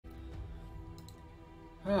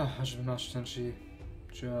Hajime Tenshi.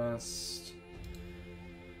 Just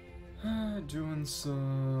doing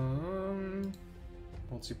some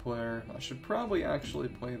multiplayer. I should probably actually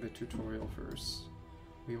play the tutorial first.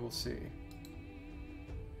 We will see.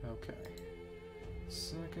 Okay.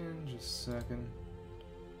 Second, just second.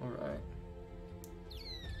 Alright.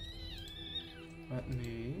 Let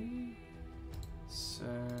me...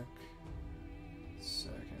 Second.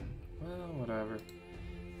 Well, whatever.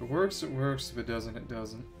 If it works, it works. If it doesn't, it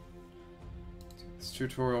doesn't. Take this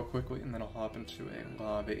tutorial quickly, and then I'll hop into a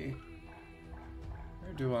lobby.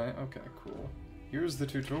 Where do I? Okay, cool. Here's the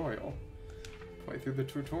tutorial. Play through the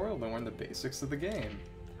tutorial to learn the basics of the game.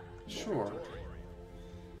 Sure.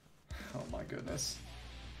 Oh my goodness.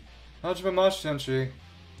 Hajime Tenshi.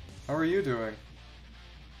 How are you doing?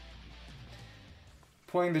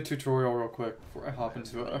 Playing the tutorial real quick before I hop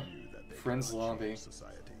into a friend's lobby.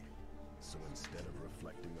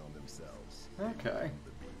 Okay.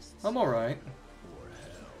 I'm alright.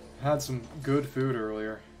 Had some good food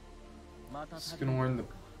earlier. Just gonna learn the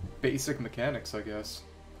basic mechanics, I guess.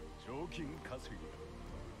 Here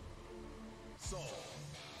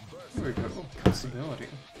we go. Possibility.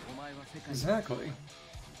 Exactly.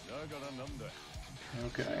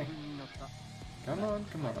 Okay. Come on,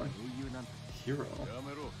 come on. Hero.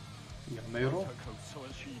 Yamero?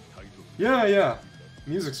 Yeah.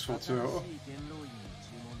 Music's cool too.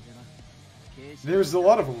 There's a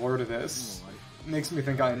lot of lore to this. Makes me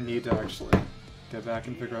think I need to actually get back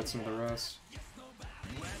and figure out some of the rest.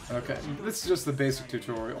 Okay, this is just the basic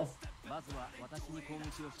tutorial.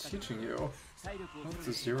 Teaching you. What's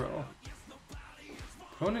a 0?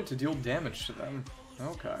 Opponent to deal damage to them.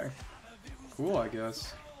 Okay. Cool, I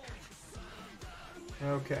guess.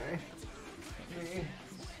 Okay. Let me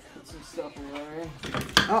put some stuff away.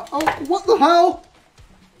 Oh, what the hell?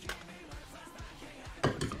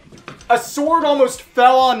 A sword almost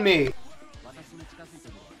fell on me!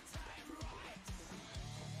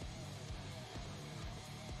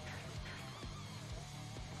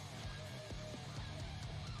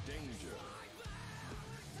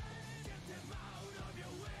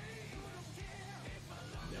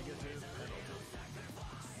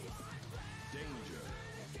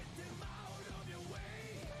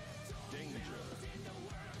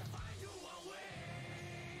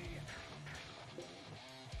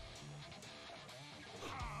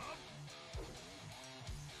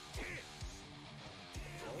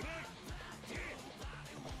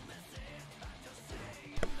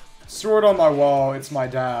 Sword on my wall, it's my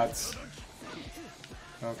dad's.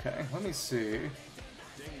 Okay, let me see.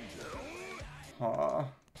 Oh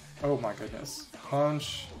my goodness.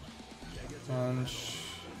 Punch. Punch.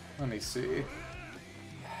 Let me see.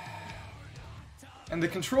 And the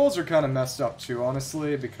controls are kind of messed up too,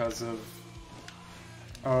 honestly, because of...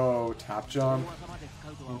 Oh, tap jump.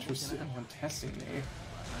 Interesting. I'm testing me.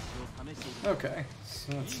 Okay,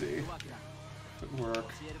 so let's see. If it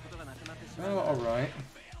work. Oh, alright.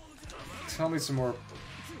 Tell me some more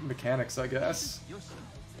mechanics, I guess.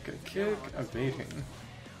 Okay, kick, evading.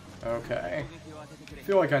 Okay. I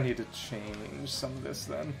feel like I need to change some of this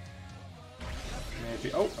then.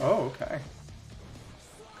 Maybe. Oh, okay.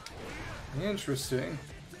 Interesting.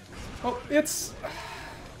 Oh, it's...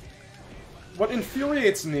 What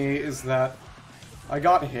infuriates me is that I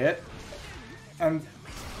got hit, and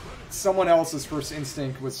someone else's first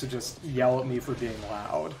instinct was to just yell at me for being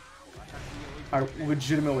loud. I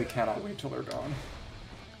legitimately cannot wait till they're gone.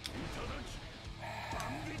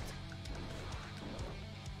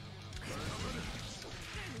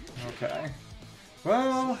 Okay.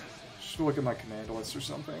 Well, should look at my command list or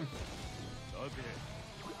something.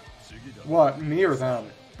 What? Me or them?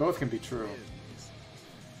 Both can be true.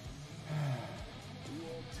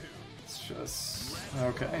 It's just...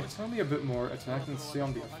 Okay, tell me a bit more. Attack and stay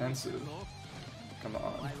on the offensive. Come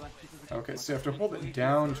on. Okay, so you have to hold it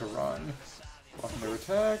down to run. Blocking their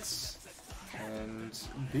attacks. And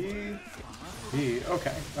B. B.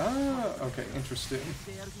 Okay. Ah, okay, interesting.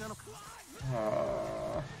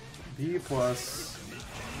 B plus...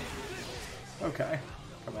 Okay.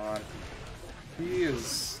 Come on. B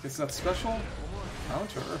is that special?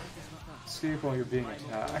 Counter. Escape while you're being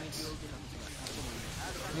attacked.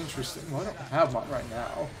 Interesting. Well, I don't have mine right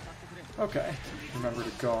now. Okay. Remember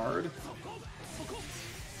to guard.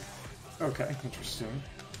 Okay, interesting.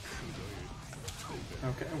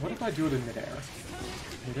 Okay, what if I do it in midair?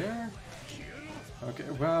 Midair? Okay,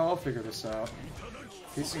 well, I'll figure this out.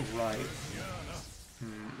 Facing right.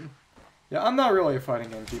 Yeah, I'm not really a fighting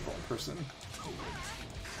game people in person.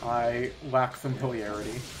 I lack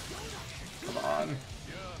familiarity. Come on.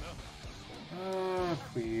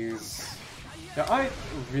 Please. Yeah, I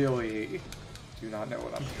really do not know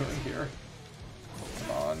what I'm doing here.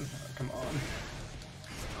 Come on, come on.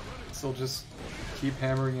 So I'll just keep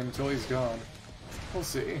hammering him until he's gone. We'll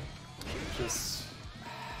see. Just...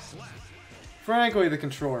 Frankly, the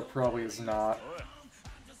controller probably is not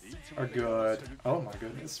a good... Oh my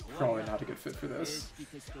goodness, probably not a good fit for this.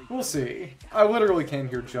 We'll see. I literally came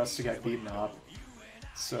here just to get beaten up.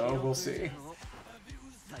 So, we'll see.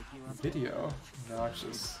 Video.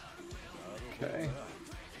 Noxious. Okay.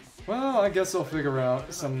 Well, I guess I'll figure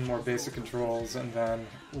out some more basic controls and then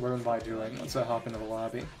learn by doing once I hop into the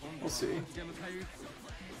lobby. We'll see.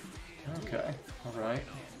 Okay. Alright.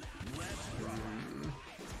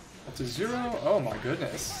 Up to 0? Oh my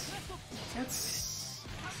goodness. Let's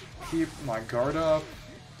keep my guard up.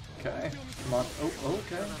 Okay. Come on. Oh,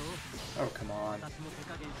 okay. Oh, come on.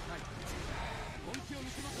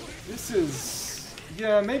 This is...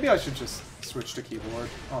 Yeah, maybe I should just switch to keyboard,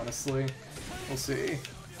 honestly. We'll see.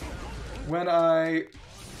 When I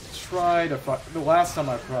tried to fight... The last time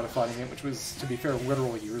I tried a fighting game, which was, to be fair,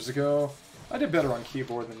 literal years ago, I did better on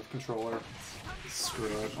keyboard than with controller. Screw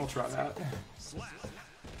it. I'll try that.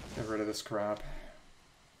 Get rid of this crap.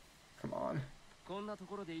 Come on.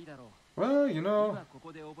 Well, you know,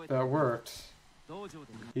 that worked.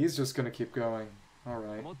 He's just gonna keep going.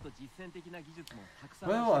 Alright.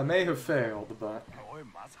 Well, I may have failed, but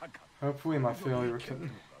hopefully my failure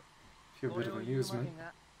can feel a bit of amusement.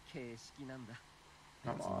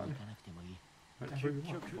 Come on. Whatever you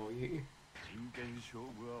want, boy.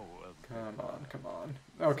 Come on, come on.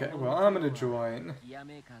 Okay, well, I'm gonna join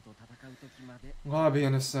lobby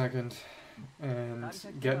in a second and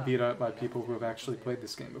get beat up by people who have actually played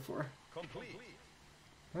this game before.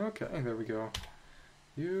 Okay, there we go.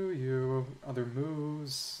 You, other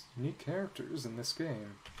moves, unique characters in this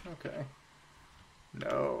game. Okay.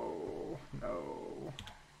 No.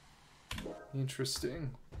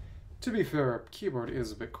 Interesting. To be fair, keyboard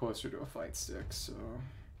is a bit closer to a fight stick, so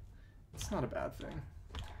it's not a bad thing.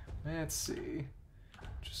 Let's see.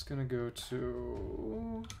 Just gonna go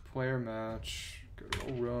to player match, go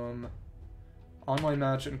to room, online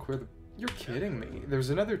match, and queer the... You're kidding me. There's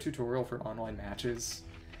another tutorial for online matches.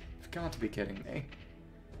 You've got to be kidding me.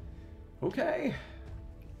 Okay.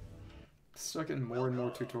 Stuck in more and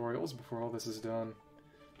more tutorials before all this is done.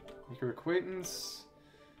 Make your acquaintance.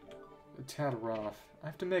 A tad rough. I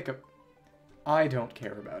have to make a... I don't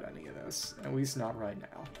care about any of this. At least not right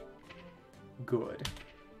now. Good.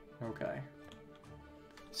 Okay.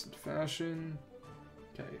 Instant fashion.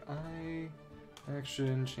 Okay,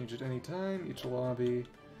 action, change at any time, each lobby.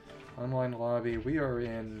 Online lobby. We are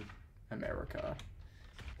in America.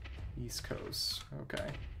 East Coast.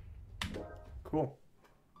 Okay. Cool.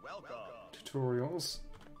 Welcome. Tutorials.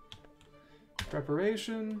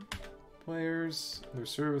 Preparation. Players. Their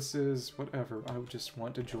services. Whatever. I would just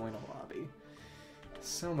want to join a lobby.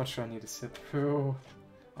 So much I need to sit through.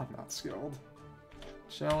 I'm not skilled.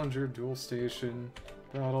 Challenger. Dual station.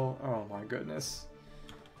 Battle. Oh my goodness.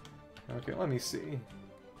 Okay, let me see.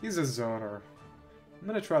 He's a zoner. I'm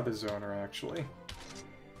gonna try the zoner, actually.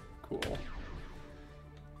 Cool.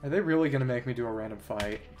 Are they really gonna make me do a random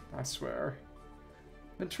fight? I swear.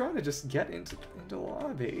 I've been trying to just get into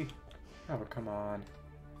lobby. Oh, come on.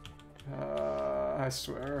 I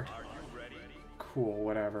swear. Cool,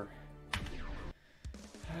 whatever.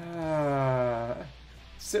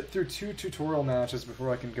 Sit through 2 tutorial matches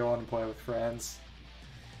before I can go on and play with friends.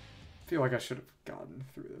 I feel like I should have gotten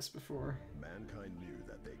through this before.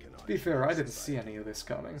 To be fair, I didn't see any of this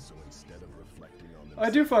coming. I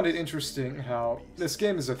do find it interesting how this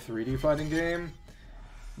game is a 3D fighting game,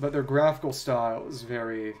 but their graphical style is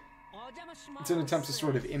very... It's an attempt to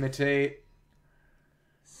sort of imitate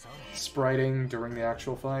spriting during the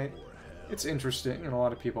actual fight. It's interesting, and a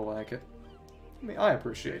lot of people like it. I mean, I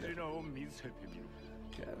appreciate it.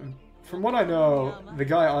 Yeah, from what I know, the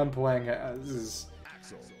guy I'm playing as is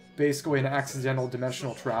basically an accidental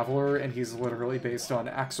dimensional traveler, and he's literally based on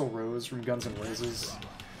Axl Rose from Guns N' Roses.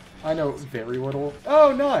 I know very little.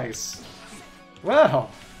 Oh, nice! Wow!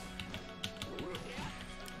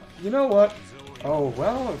 You know what? Oh,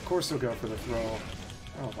 well, of course he'll go for the throw.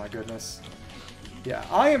 Oh my goodness. Yeah,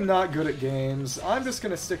 I am not good at games. I'm just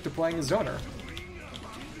gonna stick to playing a zoner.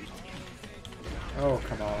 Oh,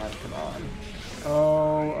 come on, come on.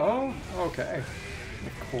 Oh, okay.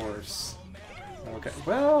 Of course. Okay,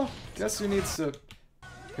 well, guess who needs to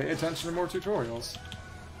pay attention to more tutorials?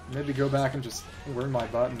 Maybe go back and just learn my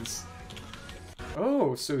buttons.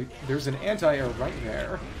 Oh, so there's an anti-air right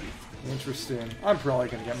there. Interesting. I'm probably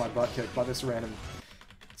gonna get my butt kicked by this random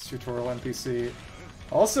tutorial NPC.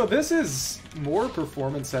 Also, this is more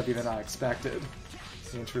performance heavy than I expected.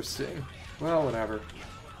 Interesting. Well, whatever.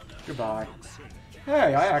 Goodbye.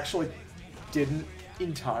 Hey, I actually didn't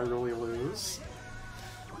entirely lose.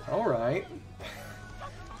 Alright.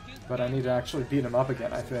 But I need to actually beat him up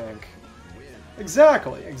again, I think.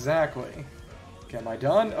 Exactly, exactly. Okay, am I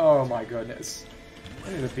done? Oh my goodness.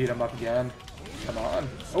 I need to beat him up again. Come on.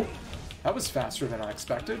 Oh, that was faster than I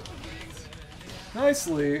expected.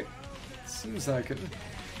 Nicely. Seems like it.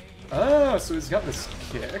 Oh, so he's got this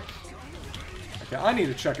kick. Okay, I need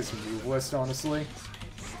to check his move list, honestly.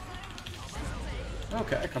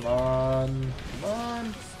 Okay, come on. Come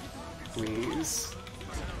on. Please.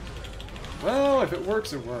 Well, if it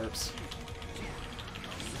works, it works.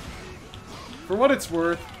 For what it's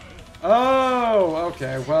worth. Oh,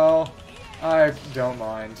 okay, well, I don't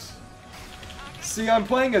mind. See, I'm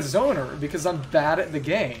playing a zoner because I'm bad at the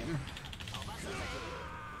game.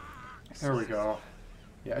 There we go.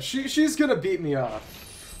 Yeah, she's gonna beat me up.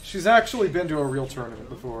 She's actually been to a real tournament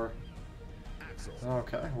before.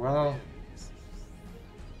 Okay, well...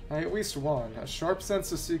 I at least won. A sharp sense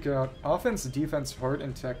to seek out. Offense, defense, heart,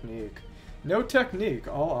 and technique. No technique,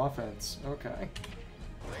 all offense. Okay.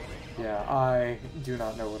 Yeah, I do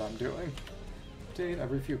not know what I'm doing. Update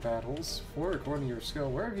every few battles. 4 according to your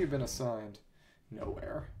skill. Where have you been assigned?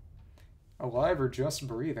 Nowhere. Alive or just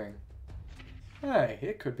breathing? Hey,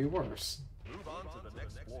 it could be worse. Move on to the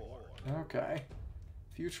next war. Okay.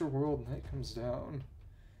 Future world, night comes down.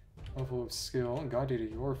 Level of skill, guided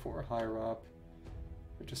to your 4 higher up.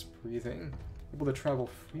 Or just breathing. Able to travel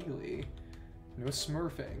freely. No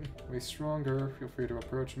smurfing. Way stronger. Feel free to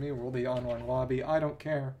approach me. We'll be online lobby. I don't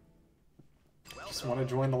care. Just want to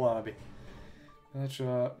join the lobby. Match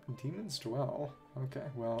up. Demons dwell. Okay,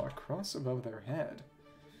 well, a cross above their head.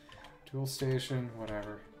 Dual station,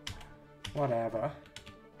 whatever. Whatever.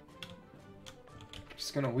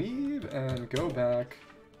 Just gonna leave and go back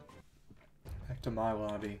to my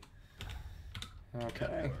lobby.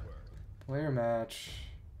 Okay. Player match.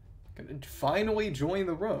 Gonna finally join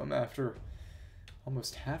the room after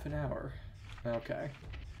almost half an hour. Okay.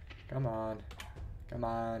 Come on. Come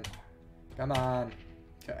on. Come on.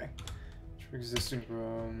 Okay. For existing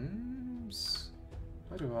rooms.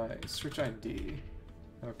 How do I search ID?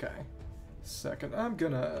 Okay. Second. I'm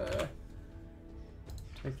gonna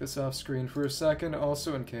take this off screen for a second,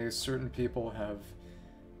 also in case certain people have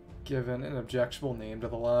given an objectionable name to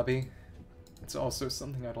the lobby. It's also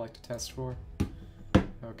something I'd like to test for.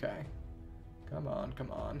 Okay. Come on,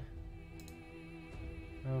 come on.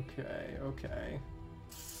 Okay, okay.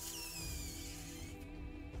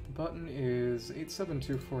 The button is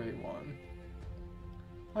 872481.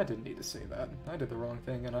 I didn't need to say that. I did the wrong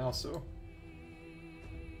thing, and I also...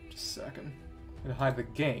 Just a second. And hide the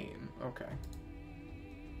game. Okay.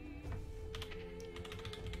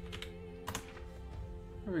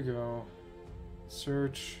 There we go.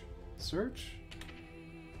 Search. Search?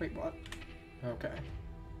 Wait, what? Okay.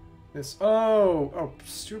 This. Oh! Oh,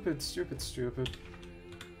 stupid, stupid, stupid.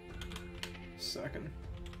 Second.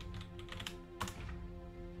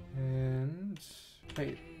 And.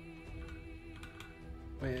 Wait.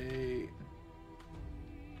 Wait.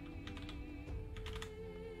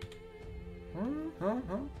 Huh?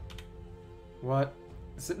 What?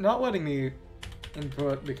 Is it not letting me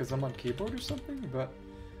input because I'm on keyboard or something? But.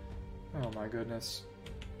 Oh my goodness.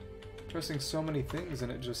 Pressing so many things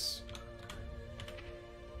and it just...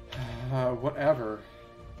 whatever.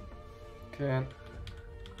 Can't...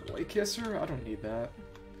 Light kisser? I don't need that.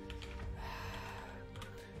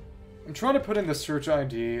 I'm trying to put in the search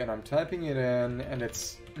ID and I'm typing it in and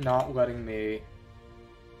it's not letting me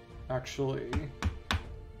actually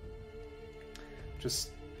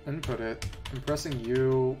just input it. I'm pressing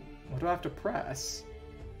U. What do I have to press?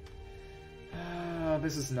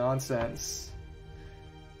 This is nonsense.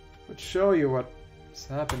 Would show you what's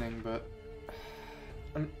happening, but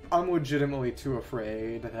I'm legitimately too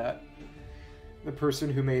afraid that the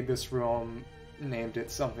person who made this ROM named it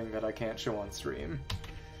something that I can't show on stream.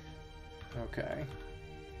 Okay.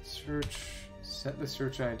 Search. Set the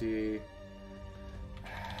search ID.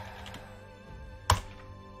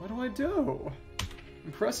 What do I do?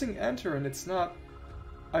 I'm pressing enter and it's not...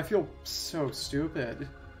 I feel so stupid.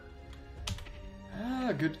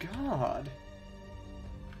 Ah, good God.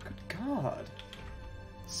 Good God.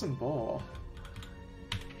 Some bull.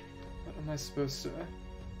 What am I supposed to...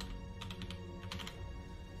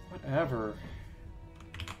 Whatever.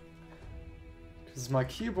 Because my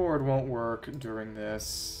keyboard won't work during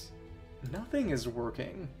this. Nothing is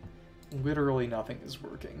working. Literally nothing is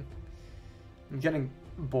working. I'm getting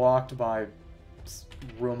blocked by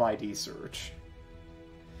room ID search.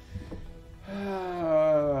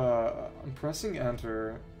 I'm pressing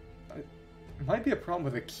enter. It might be a problem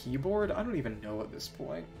with the keyboard. I don't even know at this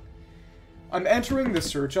point. I'm entering the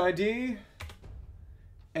search ID,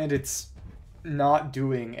 and it's not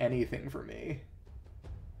doing anything for me.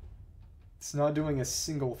 It's not doing a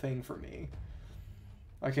single thing for me.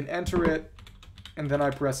 I can enter it, and then I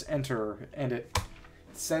press enter, and it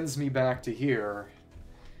sends me back to here.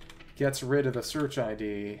 Gets rid of the search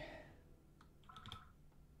ID.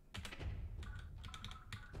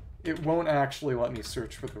 It won't actually let me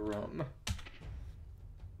search for the room.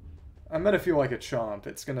 I'm gonna feel like a chump.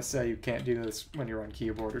 It's gonna say you can't do this when you're on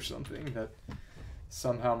keyboard or something. That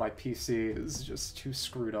somehow my PC is just too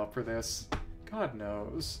screwed up for this. God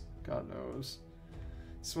knows. God knows.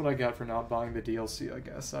 This is what I got for not buying the DLC, I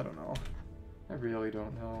guess. I don't know. I really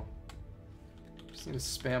don't know. Just need to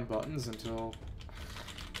spam buttons until...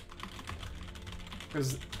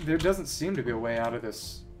 Because there doesn't seem to be a way out of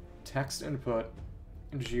this text input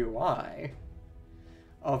GUI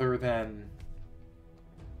other than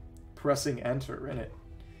pressing enter, and it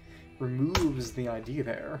removes the ID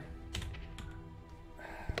there.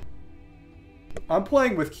 I'm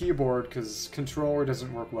playing with keyboard because controller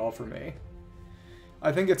doesn't work well for me.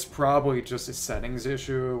 I think it's probably just a settings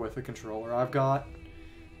issue with the controller I've got,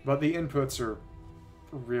 but the inputs are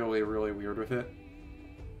really, really weird with it.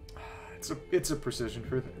 It's a precision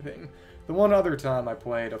thing. The one other time I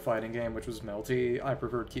played a fighting game, which was Melty, I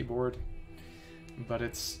preferred keyboard. But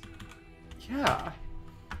it's... yeah.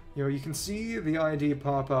 You know, you can see the ID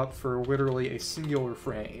pop up for literally a singular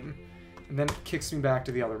frame, and then it kicks me back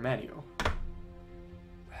to the other menu.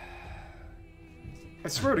 I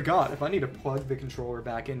swear to God, if I need to plug the controller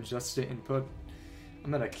back in just to input,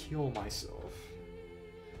 I'm gonna kill myself.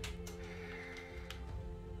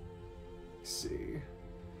 Let's see.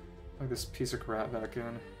 Plug this piece of crap back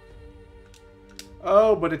in.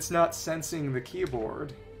 Oh, but it's not sensing the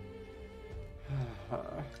keyboard.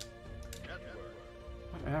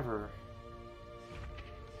 Whatever.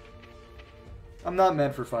 I'm not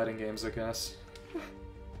meant for fighting games, I guess.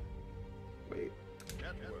 Wait.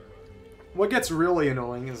 What gets really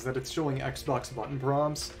annoying is that it's showing Xbox button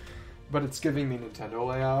prompts, but it's giving me Nintendo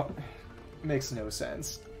layout. It makes no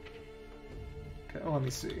sense. Okay, let me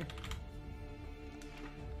see.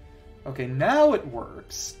 Okay, now it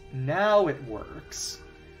works. Now it works.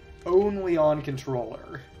 Only on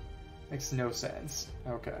controller. Makes no sense.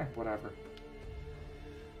 Okay, whatever.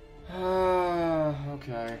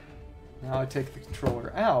 Okay. Now I take the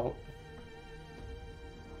controller out.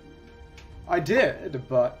 I did,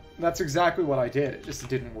 but that's exactly what I did. It just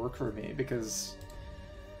didn't work for me because...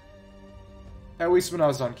 at least when I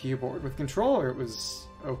was on keyboard. With controller, it was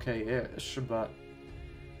okay-ish, but...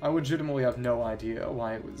 I legitimately have no idea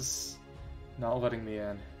why it was not letting me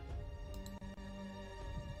in.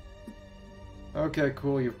 Okay,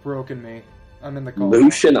 cool, you've broken me. I'm in the call.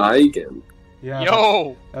 Lucian Eigen. Yeah,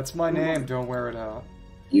 Yo! That's my name, don't wear it out.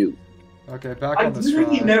 You. Okay, back I on the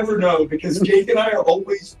really stride. never know, because Jake and I are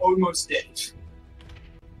always almost dead.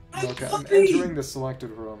 Okay, I'm entering the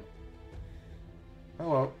selected room.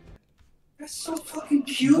 Hello. That's so fucking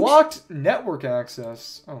cute. Blocked network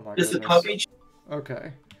access. Oh my Does the goodness. puppy...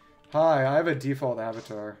 Okay. Hi, I have a default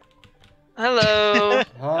avatar. Hello. Hi.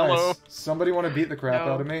 Hello. Somebody want to beat the crap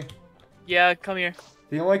No. out of me? Yeah, come here.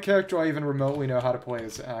 The only character I even remotely know how to play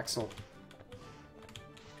is Axel.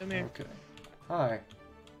 Come here. Okay. Hi.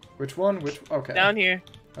 Which one? Okay. Down here.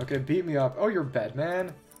 Okay, beat me up. Oh, you're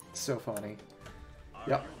Bedman? So funny.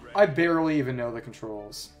 Yep. I barely even know the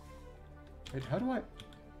controls. Wait, how do I...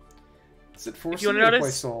 Is it forcing wanna me to play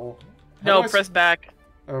notice- Soul? How No, do I press back.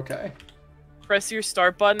 Okay. Press your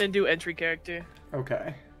start button and do entry character.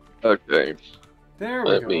 Okay. Okay. There we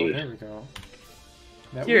Let go. me- There we go.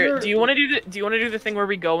 Now Here, we're- do you want to do the thing where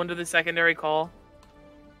we go into the secondary call?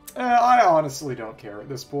 I honestly don't care at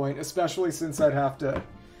this point, especially since I'd have to...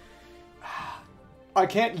 I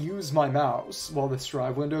can't use my mouse while the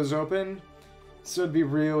Strive window's open, so it'd be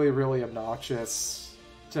really, really obnoxious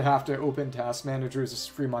to have to open Task Manager to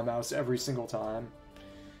free my mouse every single time.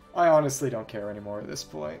 I honestly don't care anymore at this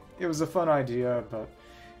point. It was a fun idea, but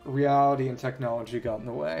reality and technology got in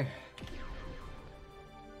the way.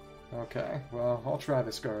 Okay, well, I'll try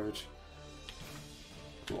this garbage.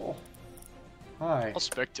 Cool. Hi. I'll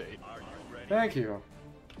spectate. Thank you.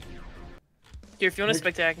 Here, if you want to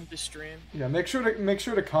Make- spectate, I can just stream. Yeah, make sure to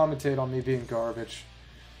commentate on me being garbage.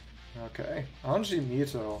 Okay. Anji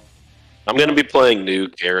Mito. I'm gonna be playing new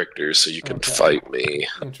characters so you can Okay. fight me.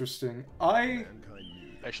 Interesting. I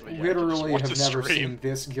Actually, yeah, literally just have watch the never stream. seen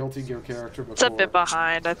this Guilty Gear character before. It's a bit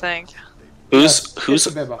behind, I think. Who's Yeah, who's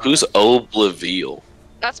it's a bit behind. who's Oblivial?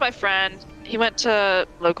 That's my friend. He went to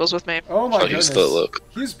locals with me. Oh my Oh, goodness. he's the look.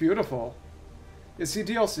 He's beautiful. Is he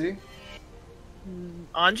DLC?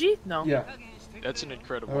 Anji? No. Yeah. That's an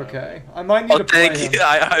incredible. Okay, I might need Oh, to play thank him. you.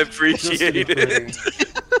 I just to appreciate be pretty. it.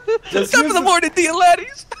 Does Top he of the use morning, dear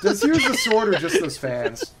laddies. Does he use the sword or just those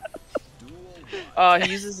fans?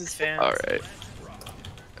 He uses his fans. Alright.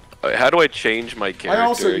 Alright, how do I change my character I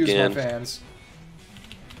also again? use my fans.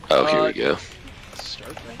 Oh, here we go.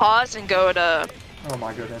 Pause and go to Oh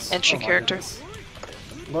my goodness. entry Oh my character. goodness.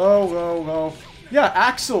 Low, low, low. Yeah,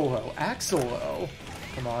 Axel low. Axel low.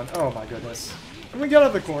 Come on. Oh my goodness. Can we get out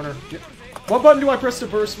of the corner? Yep. What button do I press to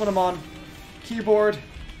burst when I'm on keyboard?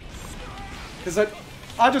 Because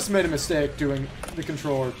I just made a mistake doing the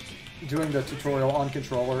controller, doing the tutorial on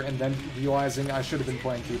controller, and then realizing I should have been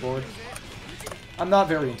playing keyboard. I'm not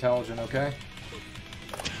very intelligent, okay?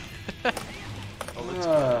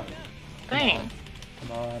 Dang.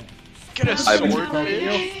 Come on. Get a I'm just gonna keep sword. poking you.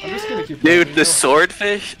 I'm just gonna keep Dude, poking the you.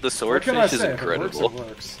 swordfish What can I is say? incredible. If it works, it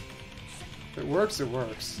works. If it works, it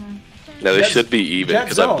works. No, they Get- should be even, get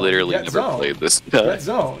because I've zone, literally get never zone. played this. Get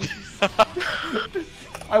zone.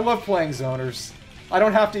 I love playing zoners. I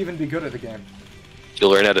don't have to even be good at the game.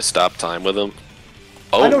 You'll learn how to stop time with them.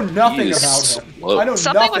 Oh, I know nothing he is about him. slow. I know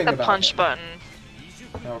Something nothing with the about punch him. button.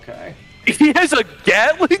 Okay. He has a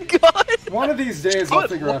Gatling gun? One of these days I'll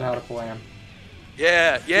figure out how to play him.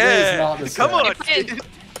 Yeah, is yeah. not the Come same. on. Are you playing,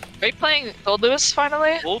 are you playing Gold Lewis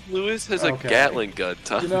finally? Old Lewis has Okay. a Gatling gun,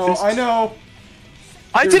 Thomas. You know, I know.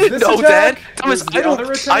 I There's didn't this know that. attack, Thomas, there's the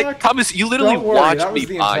other attack. Thomas, you literally Don't worry, watched that was me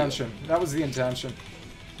the buy it. intention. That was the intention.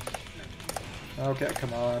 Okay,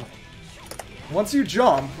 come on. Once you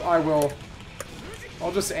jump, I'll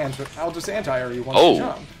just anti-air you once Oh. you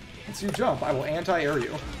jump. Once you jump, I will anti-air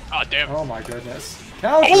you. Oh damn. Oh my goodness.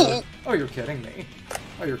 Counter! Oh. Oh, you're kidding me.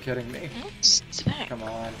 Oh, you're kidding me. Dang. Come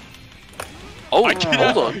on. Oh, Oh.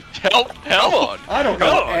 hold on. Help! Come on. I don't Come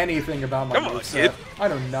know on. anything about my Come on, moveset. kid. I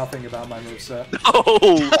know nothing about my moveset.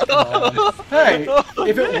 Oh. Hey,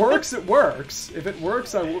 if it works, it works. If it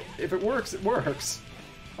works, if it works, it works.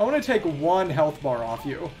 I want to take one health bar off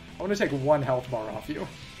you. I want to take one health bar off you.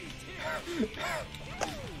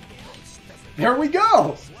 There we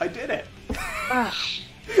go! I did it!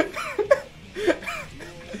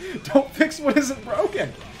 Don't fix what isn't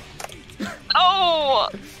broken! Oh!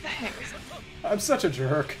 I'm such a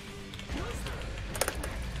jerk.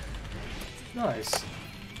 Nice.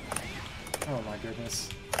 Oh my goodness.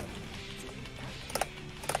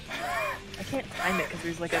 I can't find it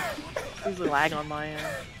because there's a lag on my end.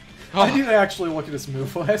 I need to actually look at his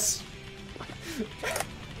move list.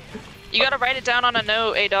 You gotta write it down on a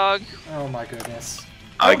note, A-Dog. Oh my goodness.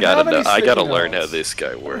 I don't have gotta any know. I gotta sticky learn how notes. this guy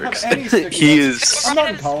I don't works. have any sticky He notes. is. I'm not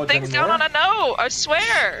in college Things anymore. down on a note, I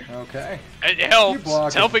swear. Okay. It You helps. block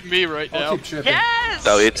It's it. helping me right I'll now. keep chipping. Yes!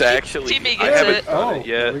 No, it's actually. Teammate I gets haven't it. done Oh, it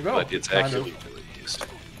there yet, we go. but it's Kind actually of. released.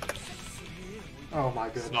 Oh my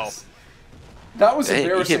goodness. Oh. That was Dang, he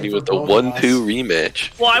embarrassing hit me for with the both of us. 1-2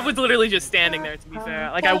 rematch. Well, I was literally just standing there, to be fair.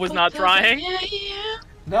 Like, I was not trying. Yeah, yeah.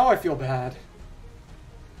 Now I feel bad.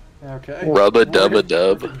 Okay. Rubba dubba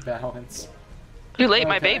dub. Perfect balance. Too late,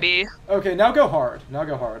 my Okay. baby. Okay, now go hard. Now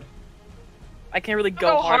go hard. I can't really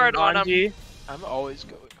go, Go hard hard on Anji. I'm always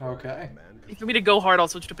going. Okay. For me to go hard, I'll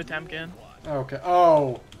switch to Potemkin. Okay.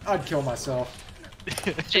 Oh, I'd kill myself.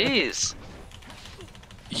 Jeez.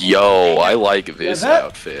 Yo, I like this that-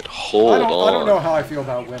 outfit. Hold I don't know on. how I feel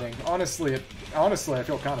about winning. Honestly, I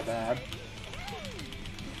feel kind of bad.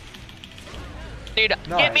 Dude,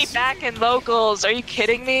 get me Nice. back in locals. Are you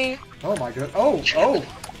kidding me? Oh my good. Oh.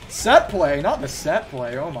 Set play, not the set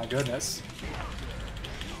play. Oh my goodness.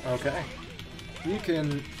 Okay. He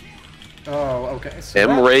can. Oh, okay. So that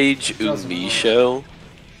M-Rage doesn't work. Umisho,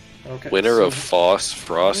 Okay. winner so of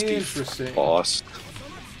Frosty Interesting. Faust.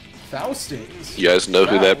 Faustings. You guys know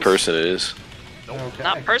who that Faust. person is? Okay.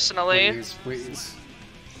 Not personally. Please, please.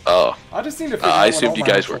 Oh, I just need to figure I out what assumed all you my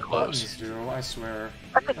guys actual were close. buttons do, I swear.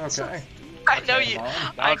 Okay. I know you. Come on.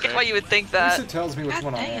 I get why you would think At least that. it tells me which God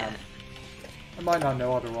one I dang am. it. I might not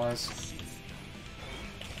know otherwise.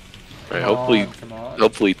 Alright, Come on.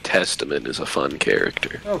 hopefully Testament is a fun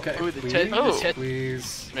character. Okay, Ooh, the please, te- Oh. the te-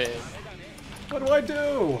 please. Man. What do I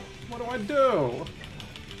do? What do I do?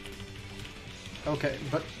 Okay,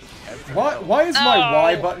 but why is my Oh.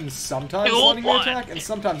 Y button sometimes Dual letting me one. attack and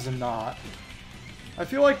sometimes not? I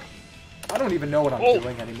feel like I don't even know what I'm Oh.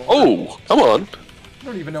 doing anymore. Oh, come on. I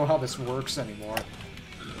don't even know how this works anymore.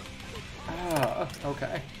 Ah,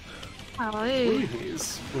 okay. Golly.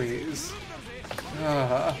 Please, please.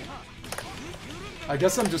 I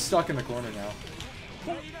guess I'm just stuck in the corner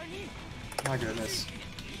now. My goodness.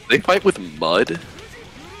 They fight with mud?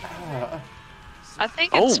 I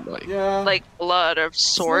think Oh it's my. Yeah. like blood of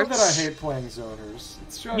It's not sorts. that I hate playing zoners.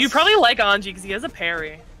 It's just You probably like Anji because he has a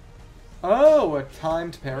parry. Oh, a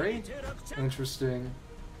timed parry? Interesting.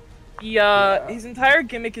 Yeah, his entire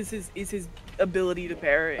gimmick is his ability to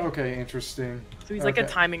parry. Okay, interesting. So he's like a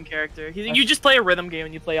timing character. You just play a rhythm game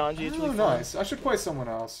and you play Anji. It's really fun. Nice. I should play someone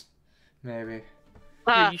else. Maybe.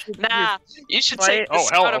 Nah, you should take the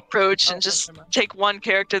scout approach and just take one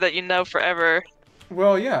character that you know forever.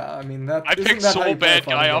 Well, yeah, I mean that. I picked Soul Bad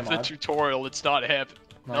Guy off the tutorial. It's not happening.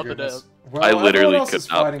 Nothing else. Well, I literally could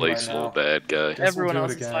not play Soul Bad Guy. Everyone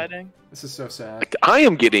else is fighting. This is so sad. Like,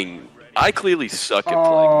 I clearly suck at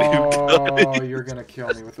playing Noob Guy. Oh, you're gonna kill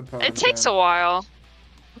me with the Pokemon. It takes a while.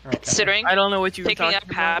 Okay. Considering I don't know what you were picking talking up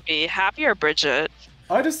about. Happy or Bridget.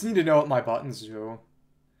 I just need to know what my buttons do.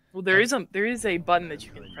 Well, there is a button that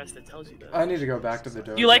you can press that tells you that. I need to go back to the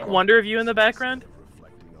dojo. Do you like Wonder Review in the background?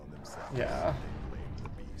 Yeah.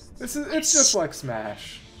 It's just like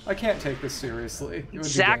Smash. I can't take this seriously. It would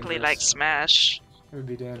Exactly be like Smash. It would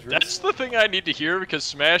be dangerous. That's the thing I need to hear because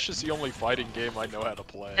Smash is the only fighting game I know how to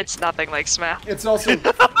play. It's nothing like Smash. It's also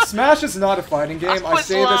Smash is not a fighting game. I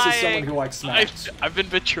say this as someone who likes Smash. I've been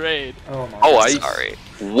betrayed. Oh my. Oh, God. sorry.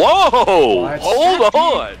 Whoa! What? Hold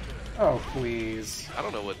on. Oh please. I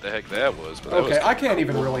don't know what the heck that was, but Okay, that was I can't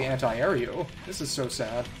even really anti-air you. This is so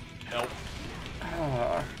sad. Help.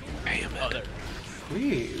 Damn it.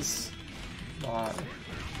 Please. Come on.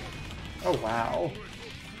 Oh wow.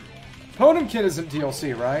 Potemkin isn't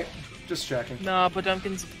DLC, right? Just checking. No,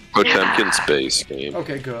 Potemkin's Potemkin's base game.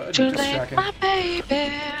 Okay, good. Too Just late, checking. my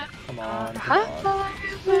baby. Come on, come on.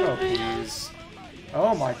 Oh please.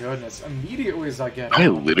 Oh my goodness. Immediately as I get I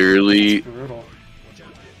literally... That's brutal.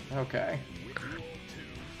 Okay.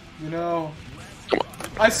 You know,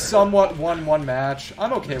 I somewhat won one match.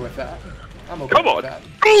 I'm okay with that. I'm okay with that.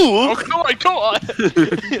 Oh, come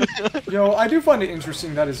on! You know, I do find it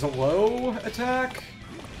interesting that his low attack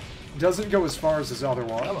doesn't go as far as his other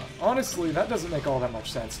one. Honestly, that doesn't make all that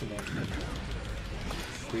much sense to me.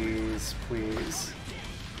 Please, please.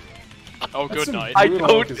 Oh, good night.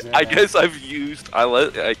 I guess I've used...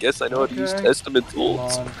 I guess I know how to use Testament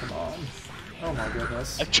tools. Come on. Oh my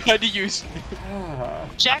goodness. I tried to use...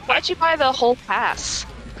 Jack, why'd you buy the whole pass?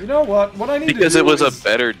 You know what? What I need because to do it was is, a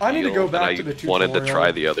better deal, I need to go back to the I tutorial wanted to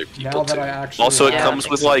try the other people now that too. I actually Also, it have comes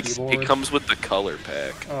with like keyboard. it comes with the color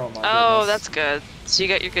pack. Oh my Oh, goodness. that's good. So you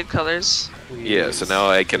got your good colors. Please, Yeah, so now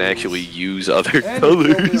I can please. actually use other And you killed me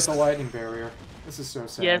with colors. the lightning barrier. This is so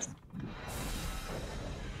sad. yes.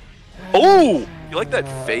 Oh, you like that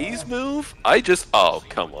phase move? Oh,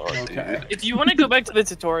 come on, Okay. dude. If you want to go back to the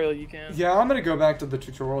tutorial, you can. Yeah, I'm gonna go back to the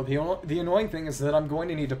tutorial. The annoying thing is that I'm going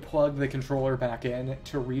to need to plug the controller back in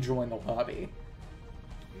to rejoin the lobby.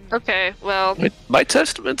 Okay, well, My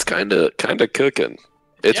Testament's kinda cooking.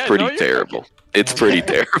 It's Yeah, pretty no, you're terrible. It's pretty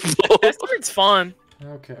terrible. It's fun.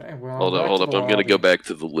 Okay, well. Hold back up, to hold up. the I'm gonna lobby. go back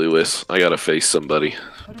to the Lewis. I gotta face somebody.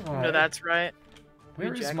 How do I? No, that's right.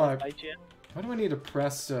 Where is Jack my? will fight you. What do I need to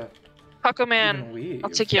press to Paco even Man, leave? I'll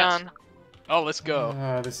take you on. Oh, let's go.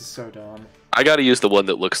 This is so dumb. I gotta use the one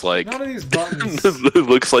that looks like None of these buttons. that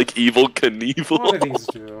looks like Evil What do Knievel. these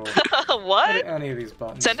do? What do What? any of these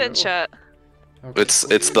buttons Send it in do? chat. Okay, It's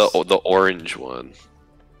please. the orange one.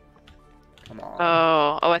 Come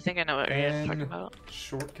on. Oh, I think I know what you're talking And about.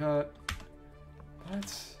 shortcut.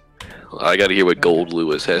 What? I gotta hear what Gold Okay.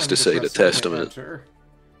 Lewis has to say to press Testament. Enter.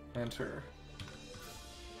 Enter.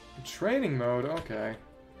 Training mode. Okay.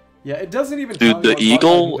 Yeah, it doesn't even. tell Dude, me the what button I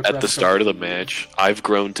eagle need to at the press to start of the leave. match, I've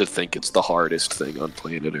grown to think it's the hardest thing on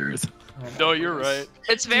planet Earth. Oh my No, you're goodness. right.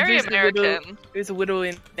 It's very Dude, there's a widow- American. There's a widow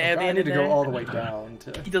in there. Okay, I need to go all the way down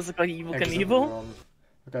to. He does look like Evil exit Knievel. room.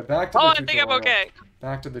 Okay, back to Oh, the I think I'm tutorial. okay.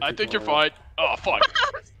 Back to the I think you're tutorial. fine. Oh, fuck.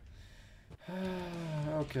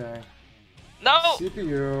 Okay. No!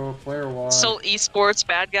 CPU, player one. Still esports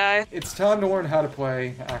bad guy. It's time to learn how to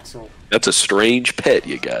play Axel. That's a strange pet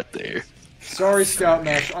you got there. Sorry, Scout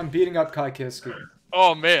Mesh. I'm beating up Kai Kiski.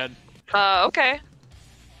 Oh, man. Okay.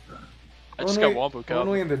 I just got Wombo Cow.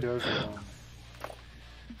 Only in the dojo. though.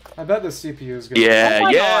 I bet the CPU is gonna. Yeah, Oh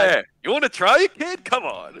my yeah. God. You want to try it, kid? Come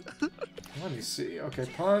on. Let me see. Okay,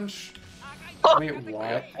 punch. Wait,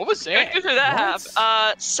 what? What was I that? figured that What?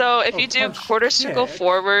 have. So if Oh, you do punch, quarter circle kick.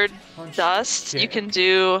 forward Punch, dust, you kick, can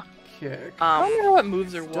do I kick. don't know what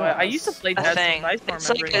moves or what. I used to play a Test thing. I don't It's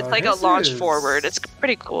like remember. it's like a This launch is- forward. It's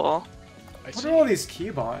pretty cool. I What see. are all these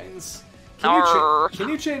keybinds? Arr. Can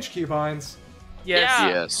you change keybinds? Yes. Yeah.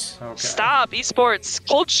 Yes. Okay. Stop esports.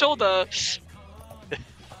 Cold shoulder.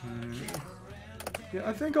 Hmm. Yeah,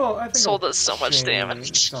 I think I'll. Soul does so much change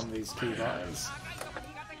damage. Some of these keybinds.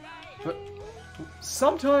 But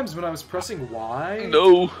sometimes when I was pressing Y,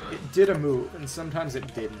 No. it did a move, and sometimes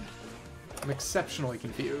it didn't. I'm exceptionally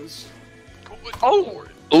confused. Oh!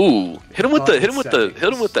 Ooh, hit him with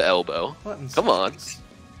the elbow. Button Come on. settings.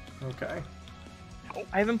 Okay.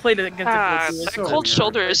 I haven't played it against a That Gold so cold weird.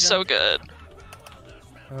 shoulder is so good.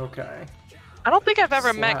 Okay. I don't think I've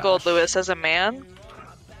ever met Gold Slash. Lewis as a man.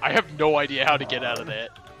 I have no idea how to get out of that.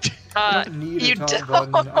 I don't need You a top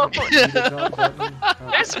don't. button. I don't need a top button.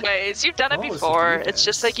 There's Okay. ways. You've done it Oh, it's a before. defense. It's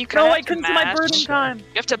just like you No, kind I of couldn't see my bird in mash. time. You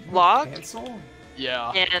have to block Cancel?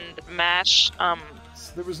 Yeah. and mash.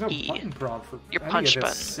 So there was no E. button prompt for Your any punch of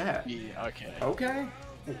this button. set. Yeah, okay. Okay.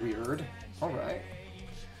 Weird. Alright.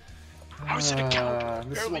 How is it a counter?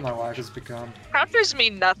 This is what my life has become. Counters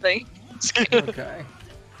mean nothing. Okay.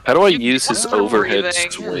 How do I You use his keep overhead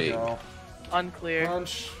breathing. Here we swing? go. Unclear.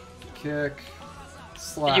 Punch, kick,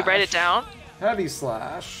 slash. Did you write it down? Heavy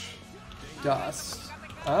slash. Dust.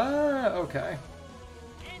 Ah, okay.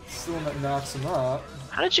 It's the one that knocks him up.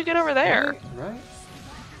 How did you get over there? Right?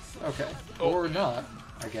 Okay. Or not,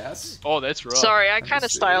 I guess. Oh, that's rough. Sorry, I Let me kind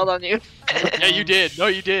of see. styled on you. Yeah, you did. No,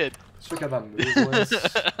 you did. Check out that move list.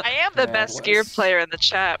 I am the Yeah, best it gear was. player in the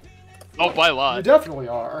chat. Oh, by a You lot. definitely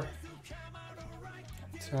are.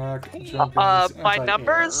 Attack, jumping, By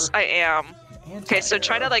numbers, I am. Okay, so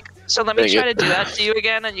try to let me Dang try it. to do that to you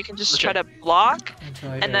again, and you can just try to block,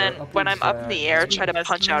 and then when I'm up in the air, try to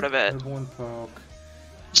punch out of it. One poke.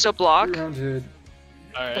 So block. 300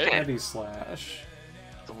 Alright. Okay. heavy slash.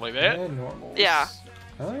 Something like that. And normals. Yeah.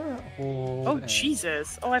 Hold Oh and-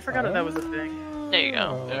 Jesus! Oh, I forgot that was a thing. There you go.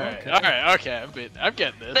 Oh, Alright, okay. alright, okay. I'm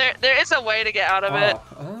getting this. There is a way to get out of it. Up.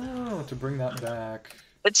 Oh, to bring that back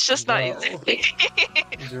It's just not No. easy.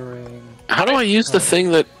 during. How do I use the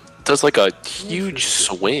thing that does like a huge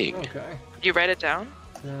swing? Okay. You write it down.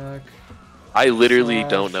 Attack. I literally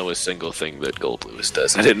Slash. don't know a single thing that Gold Lewis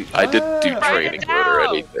does. I didn't do Ah. Write training it for it or down.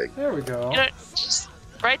 anything. There we go. You know, just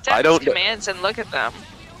write I down don't these know. commands and look at them.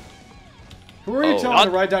 Who are you Oh. telling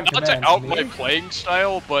to write down Not commands? to out Me? my playing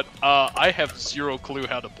style, but I have zero clue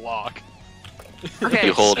how to block. Okay,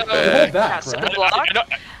 You hold so, back. Hold back, yeah, so right? block. I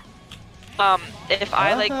know- If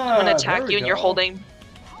I come and Ah, attack there we you and you're go. holding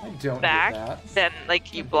I don't back, get that. then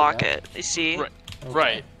you block it. You see? Right. Okay.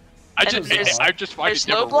 Right. I And just there's- find There's it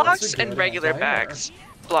never low works. blocks That's a and good regular anti-air. backs.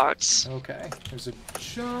 Blocks. Okay. There's a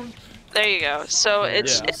jump. There you go. So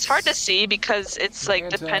it's Yeah. it's hard to see because it's like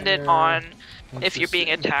dependent Anti-air. on if you're being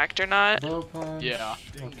Interesting. attacked or not. Low punch. Yeah.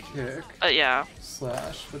 Kick. Yeah.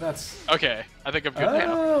 Slash. But that's. Okay, I think I'm good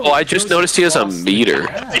now. Oh, I just those noticed he has a cross the meter.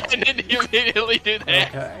 path. And then you immediately do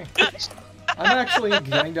that. Okay. I'm actually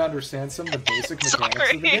getting to understand some of the basic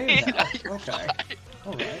mechanics of the game now. Okay.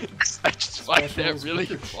 Alright. I just find that Specials, really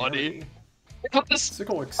Wicker funny. Cherry.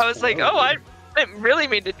 Sickle I was like, oh, I didn't really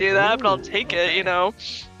mean to do that, but I'll Ooh, take okay. it, you know.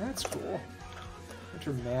 That's cool.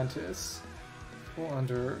 Winter Mantis. Pull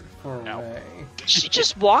under, far Ow. away. Did you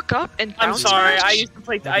just walk up and I'm down sorry. smash? I used to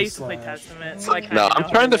play Slash. Testament, so I kind No, of. I'm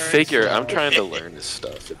trying to figure. I'm trying to learn this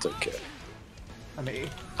stuff. It's okay. I mean,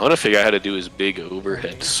 I want to figure out how to do his big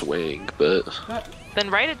overhead swing, but that Then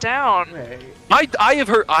write it down. way. I have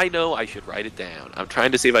heard. I know I should write it down. I'm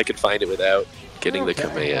trying to see if I can find it without getting the Okay.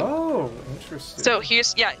 command. Oh, interesting. So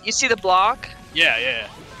here's, yeah, you see the block? Yeah, yeah.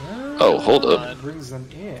 Oh, hold up. That brings them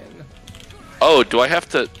in. Oh, do I have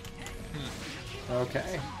to?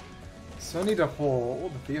 Okay. So I need to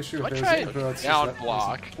hold. The issue Do I with those try and inputs is down that there's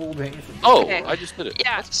block? holding from Oh, Okay. I just did it.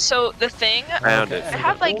 Yeah, so the thing, Found Okay. it. I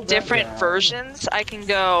have like Hold that different down. versions. I can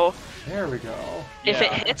go, There we go. if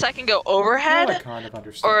Yeah. it hits, I can go Now I overhead, kind of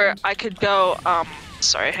understand. or I could go,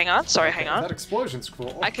 sorry, hang on, hang on. That explosion's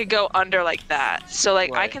cool. I could go under like that. So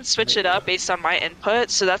like I Right. can switch it up based on my input.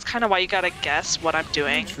 So that's kind of why you gotta guess what I'm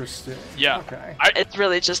doing. Interesting. Yeah. Okay. It's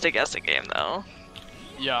really just a guessing game though.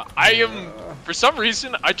 Yeah, I am. For some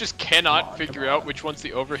reason, I just Come cannot on, figure come out on. which one's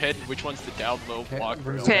the overhead and which one's the down low Okay. block.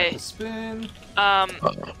 Brings rail. it back Okay. to spin.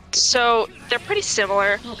 So they're pretty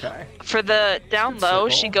similar. Okay. For the down low,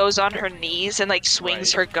 she Circle. goes on her knees and like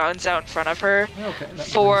swings Right. her guns out in front of her. Okay. that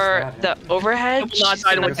For brings the that in. overhead, I will not she's die to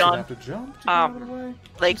I gonna, a guess I'd gun. have to jump to get out of the way.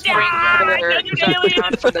 like Yeah, bring her you alien!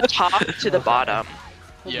 gun from the top to the Okay. bottom. Hold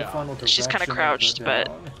the Yeah. final She's kinda direction of the crouched, but-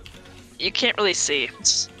 down. You can't really see.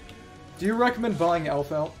 Do you recommend buying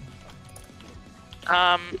Elf Out? If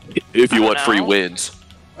I you don't want free know. wins.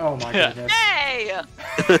 Oh my Yeah. goodness. Hey!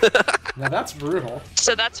 Now that's brutal.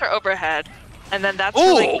 So that's her overhead, and then that's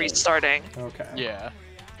her like Ooh. restarting. Okay. Yeah.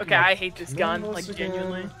 Okay, I hate this gun, Normals like again.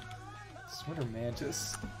 genuinely. Winter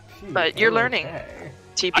Mantis. P. But you're learning. Okay.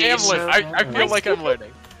 TP. I am. so, I feel like I'm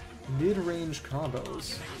learning. Mid-range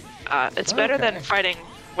combos. it's better than Okay. fighting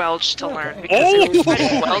Welch to Okay. learn because Oh! if you're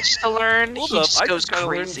fighting Welch to learn, Hold he up, just I goes just gotta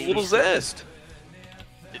learn crazy. little zest.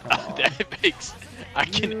 Come on. That makes. I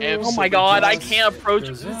can absolutely. Oh my god, I There's- can't approach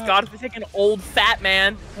there's this that. godforsaken old fat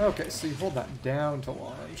man. Okay, so you hold that down to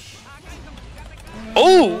launch.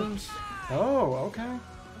 Oh! And- Oh, okay.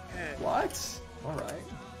 Okay. What? Alright.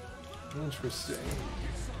 Interesting.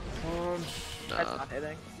 Launch. That's not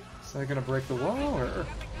hitting. Is that gonna break the wall, or?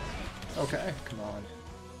 Okay, come on.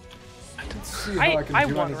 Let's see how I can I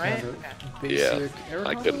do won, any right? kind of Yeah, basic air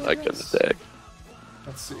I can guns. attack.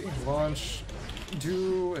 Let's see. Launch.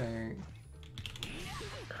 Do a.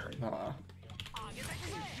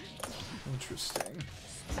 Interesting.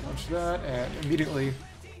 Launch that and immediately.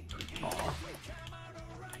 Aw.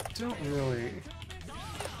 Don't really.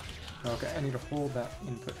 Okay, I need to hold that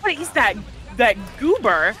input. What is that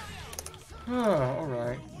goober? Oh,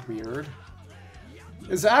 alright. Weird.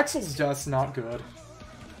 Is Axel's dust not good?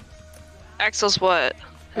 Axel's what?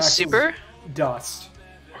 His Axel's super? Dust.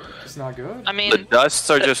 It's not good? I mean, The dusts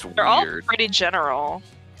are just they're all weird. pretty general.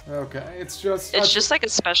 Okay, it's just... It's just like a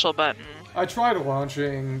special button. I tried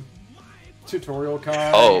launching Tutorial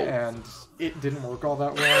Kai, Oh. and it didn't work all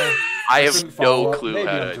that well. I couldn't have no follow up. clue Maybe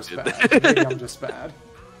how I'm I just did bad. that. Maybe I'm just bad.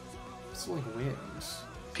 It's like wings.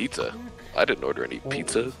 Pizza. I didn't order any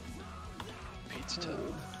pizza. Pizza.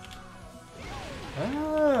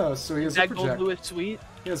 Ah, so he has a That gold project. Louis sweet.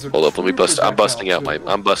 He has a Hold up, let me true bust. I'm busting projectile, out my.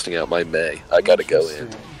 too. I'm busting out my May. I gotta go in.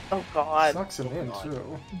 Interesting. Oh god. Sucks him in too. Do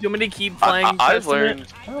you want me to keep playing? I've Testament?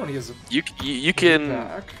 learned Oh, and he has a you can.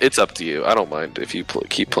 back. It's up to you. I don't mind if you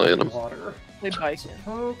keep playing them. Water. Play bike. So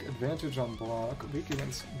poke, advantage on block, weak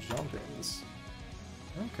against jump-ins.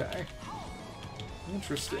 Okay.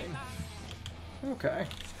 Interesting. Okay.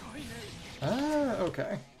 Ah,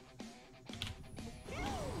 okay.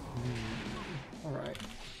 Alright.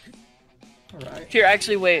 Alright. Here,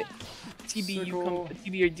 actually, wait. TB, you Sickle. come.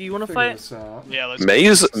 TB, or do you want to Figure fight? this out. Yeah, let's.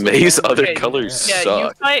 May's other Okay, colors Yeah,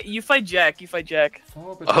 suck. you fight Jack. You fight Jack.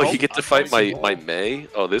 Follow up Oh, attack. you get to I'm fight my flexible. May.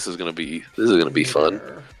 Oh, this is gonna be fun.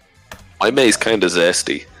 There. My May's kind of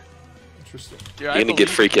zesty. Interesting. Dude, You're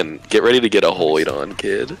gonna get ready to get a Hoid on,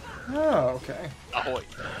 kid. Oh, okay. Ahoy.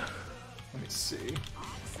 Let me see.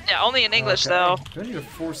 Yeah, only in English Okay. though. Do I need to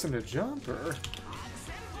force him to jump, or?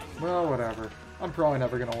 Well, whatever. I'm probably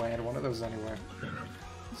never gonna land one of those anyway.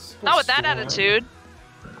 Not with that Storm. attitude.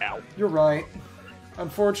 Ow. You're right.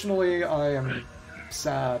 Unfortunately, I am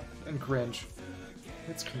sad and cringe.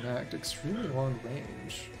 Let's connect. Extremely long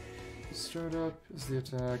range. Start up is the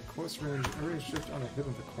attack. Close range. Area shift on a hit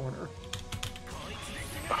in the corner.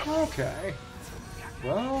 Okay.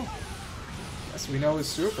 Well, guess we know his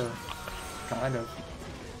super. Kind of.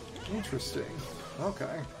 Interesting.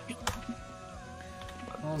 Okay.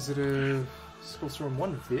 Positive. Skullstorm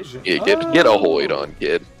 1 vision. Yeah, get a Hoid on,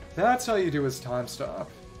 kid. That's how you do his time stop.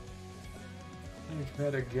 You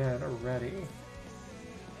commit again already.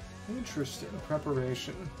 Interesting.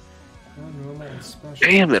 Preparation. One normal and special.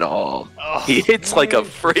 Damn it all. Oh, He hits like a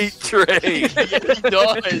freight train. yeah, he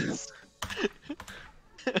does.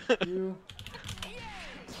 You...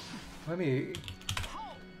 Let me...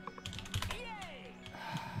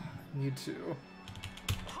 Need to...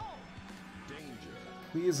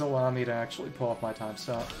 Please allow me to actually pull up my time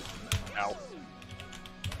stop. Ow.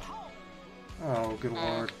 Oh, good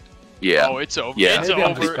lord. Yeah. Oh, it's over. Yeah. It's Maybe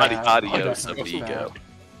I'm over. just bad. Adios, I'm definitely amigo. bad.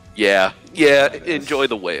 Yeah. Yeah, it is. Enjoy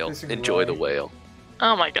the whale. Facing Enjoy the right. whale.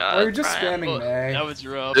 Oh my Oh, god. you're just Brian. spamming May. That was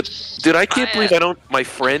rough. Dude, I can't I, believe I don't. My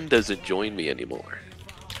friend doesn't join me anymore.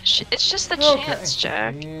 It's just the Okay. chance,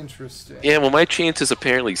 Jack. Interesting. Yeah, well, my chances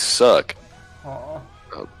apparently suck. Aw.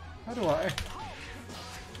 Oh. How do I?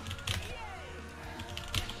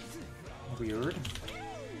 Weird.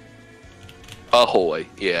 Ahoy.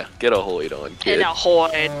 Yeah, get a Hoid on, And kid. a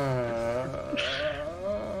Hoid.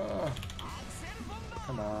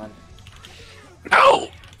 Come on. No!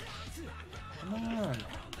 Come on.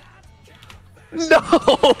 No!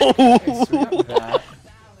 Okay, so we got that.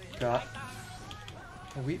 Got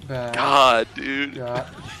a wheat bag. God, dude. Got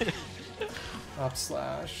up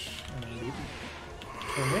slash and wheat.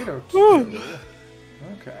 Tornado 2.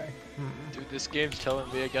 Okay. Dude, this game's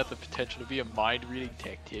telling me I got the potential to be a mind-reading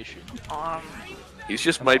tactician. He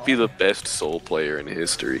just might be the best soul player in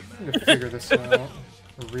history. I need to figure this out. I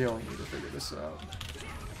really need to figure this out.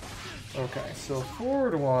 Okay, so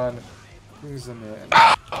forward 1 brings them in.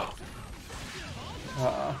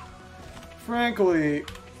 Frankly,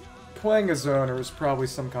 playing a zoner is probably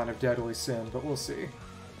some kind of deadly sin, but we'll see.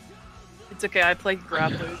 It's okay. I play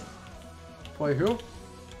grapplers. Play who?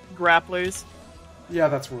 Grapplers. Yeah,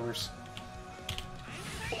 that's worse.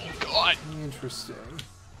 Oh god. Interesting.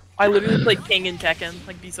 I literally play King in Tekken.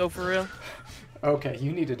 Like, be so for real. Okay,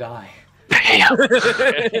 you need to die. Damn.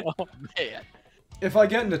 Oh man. If I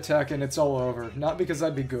get into Tekken, it's all over. Not because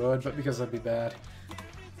I'd be good, but because I'd be bad.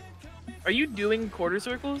 Are you doing quarter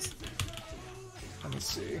circles? Let me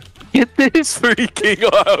see. Get this freaking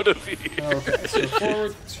out of here. Okay, so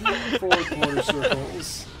forward, 2 forward quarter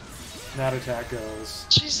circles. That attack goes.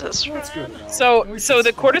 Jesus. That's good enough. So At least so it's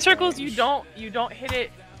the quarter small circles damage. you don't hit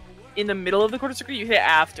it in the middle of the quarter circle, you hit it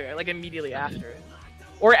after, like immediately after it.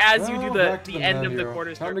 Or as you do Well, the back to end of the menu.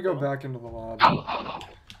 quarter circle. Time to go back into the lobby.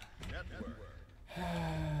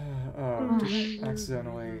 Oh,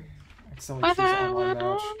 accidentally choose online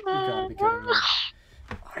match. You gotta be kidding me.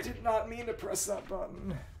 I did not mean to press that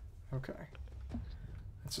button. Okay.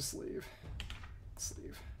 Let's just leave. Let's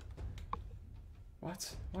leave.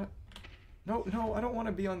 What? What? No, no, I don't want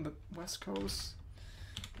to be on the West Coast.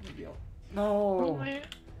 I wanna be on... No!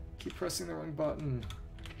 Keep pressing the wrong button.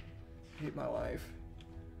 Hate my life.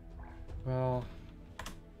 Well,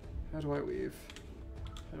 how do I leave?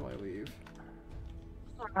 How do I leave?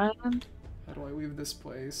 How do I leave this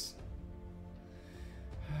place?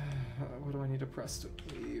 What do I need to press to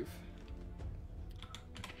leave?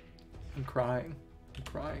 I'm crying. I'm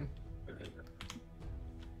crying.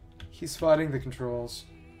 He's fighting the controls.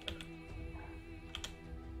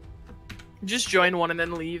 Just join one and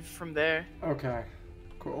then leave from there. Okay,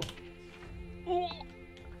 cool.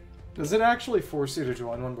 Does it actually force you to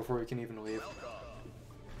join one before you can even leave?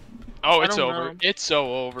 Oh, I it's don't over. know. It's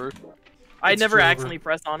so over. I It's never over. accidentally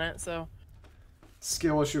pressed on it, so.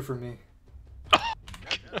 Skill issue for me.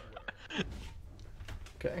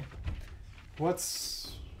 Okay.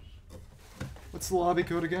 What's the lobby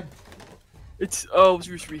code again? It's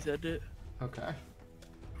just reset it. Okay.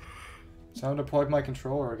 Time to plug my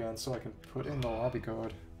controller again so I can put in the lobby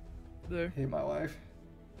code. There. Hate my life.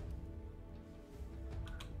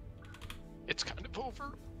 It's kind of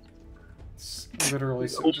over. It's literally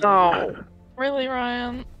so No. Really,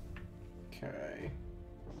 Ryan? Okay.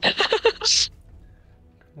 Oh.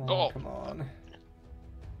 Come on, Oh. come on.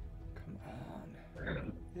 Come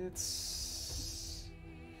on. It's...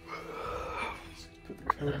 Put the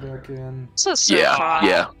code back in. This is so Yeah, fun.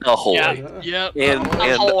 yeah, ahoy. Yeah. And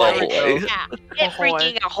Ahoy. ahoy. Yeah, get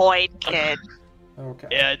freaking ahoy, kid. Okay.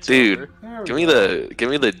 Yeah, it's Dude. over. There we Give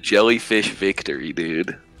me the jellyfish victory,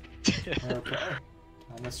 dude. Okay.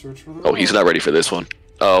 I'm gonna search for the Oh, he's not ready for this one.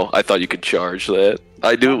 Oh, I thought you could charge that.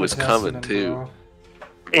 I knew it was coming too.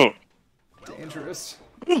 Dangerous.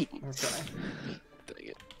 Okay. Dang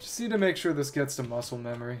it. Just need to make sure this gets to muscle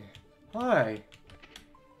memory. Hi.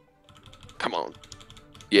 Come on.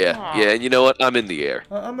 Yeah, Aw. yeah, and you know what? I'm in the air.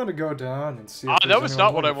 I'm gonna go down and see if Ah, there's that was anyone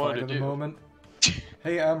not what willing I wanted fight to at the do. moment.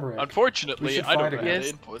 Hey, Emmerich. We Unfortunately, should I don't fight have again. the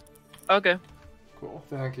input. Okay. Cool,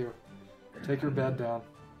 thank you. Take your bed down.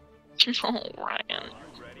 Oh, Ryan.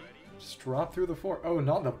 Just drop through the floor. Oh,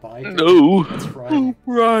 not the bike. No. That's Friday.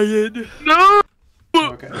 Ryan. No.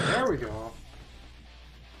 Okay, there we go.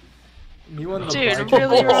 You on the Dude, bike?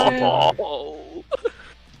 really, Ryan? Oh.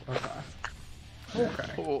 Okay.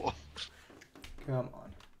 Okay. Oh. Come on.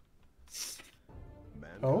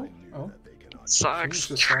 Oh? Oh? Sucks.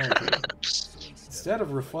 Change society. Instead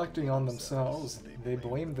of reflecting on themselves, they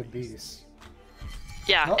blame the beast.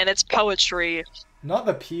 Yeah, Oh. and it's poetry. Not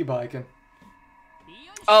the P-biking.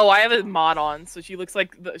 Oh, I have a mod on, so she looks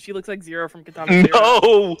like Zero from Katana Zero. No.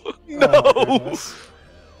 Oh my No. goodness.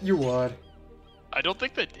 You would. I don't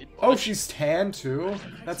think that did Oh, much. she's tan too?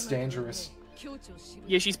 That's dangerous.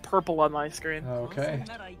 Yeah, she's purple on my screen. Okay.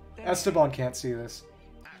 Esteban can't see this.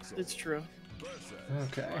 It's true.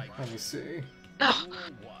 Okay, let me see. No.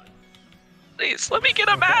 Please, let me get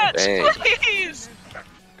a match, Dang. please!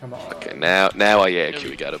 Come on. Okay, now I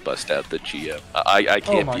actually gotta bust out the GM. I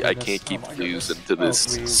can't my I goodness. can't keep Oh my losing goodness.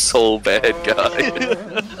 to Oh, this please. so bad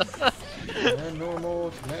guy. Command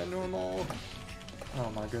normal, command normal. Oh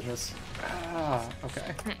my goodness. Ah,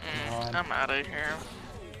 okay. Come on. I'm out of here.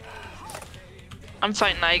 I'm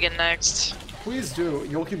fighting Eigen next. Please do.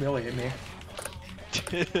 You'll humiliate me.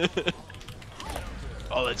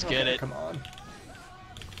 Oh, let's get Okay, it. Come on.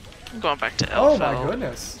 I'm going back to Oh Elfo. my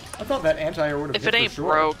goodness. I thought that anti-air would have If hit it ain't for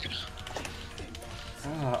sure. broke.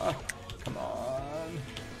 Ah, come on.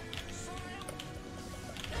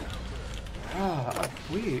 Ah,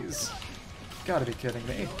 please. Gotta be kidding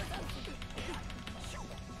me.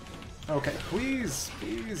 Okay, please,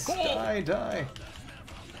 please, die.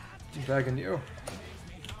 I'm begging you.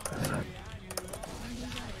 I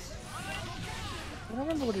don't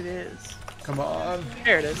remember what it is. Come on.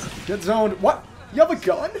 There it is. Get zoned. What? You have a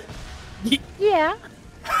gun? Yeah.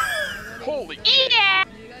 Holy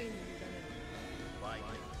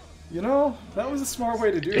You know, that was a smart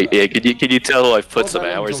way to do Hey, that. yeah, can you tell I've put Well, some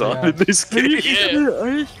that hours until on in the this game? Yeah.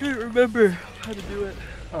 I just can't remember how to do it.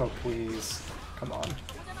 Oh, please. come on.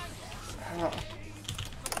 Ah.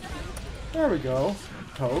 There we go.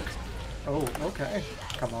 Poke. Oh, okay.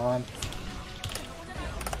 Come on.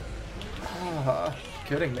 Ah,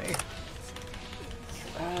 kidding me.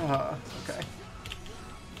 Ah, okay.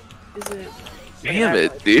 Is it? Damn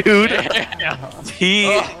it, dude.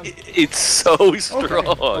 It's so strong.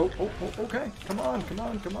 Okay. Okay. Come on, come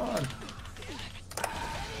on, come on.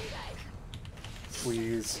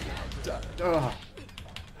 Please. Ah.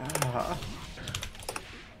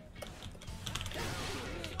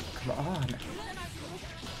 Come on.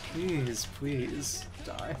 Please, please.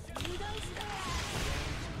 Die.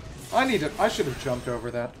 I should have jumped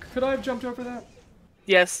over that. Could I have jumped over that?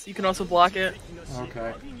 Yes, you can also block it.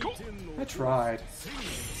 Okay. I tried.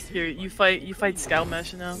 Here, you fight Scout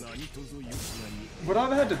Mesh now. Would I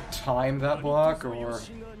have had to time that block, or...?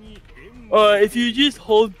 If you just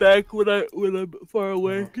hold back when I'm far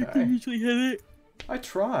away, you Okay. can usually hit it. I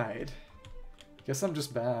tried. Guess I'm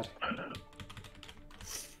just bad.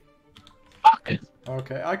 Fuck.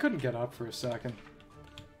 Okay, I couldn't get up for a second.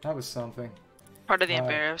 That was something. Part of the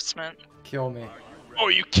embarrassment. Kill me. Oh,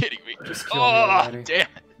 are you kidding me? Just kill me Oh, already. damn.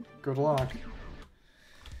 Good luck.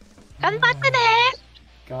 Ganbatte!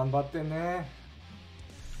 Ganbatte ne.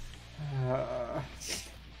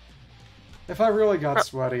 If I really got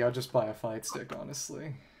sweaty, I'd just buy a fight stick,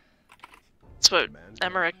 honestly. That's what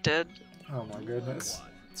Emmerich did. Oh my goodness.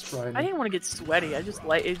 It's frightening. I didn't want to get sweaty. I just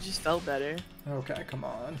it just felt better. Okay, come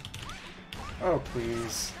on. Oh,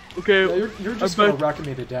 please. Okay, Yeah, you're just gonna wreck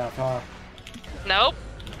me to death, huh? Nope.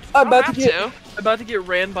 I'm Don't about to get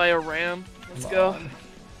ran by a ram. Let's Come go. on.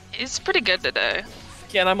 He's pretty good today.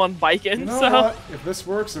 Again, I'm on biking, You know so what? If this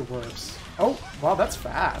works, it works. Oh, wow, that's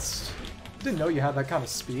fast. Didn't know you had that kind of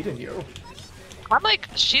speed in you.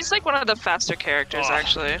 She's like one of the faster characters,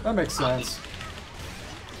 actually. That makes sense.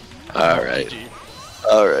 Alright.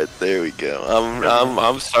 Alright, there we go.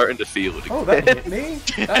 I'm starting to feel it again. Oh, that hit me?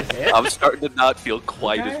 That hit? I'm starting to not feel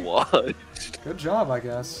quite Okay. as washed. Good job, I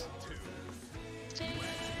guess.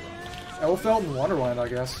 Elfeld and Wonderland, I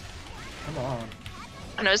guess. Come on.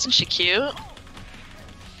 I know, isn't she cute?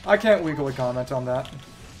 I can't legally comment on that.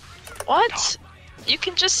 What? You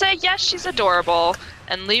can just say, yes, she's adorable,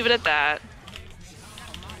 and leave it at that.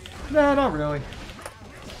 No, not really.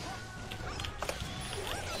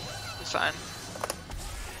 It's fine.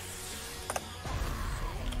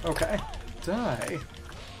 Okay. Die.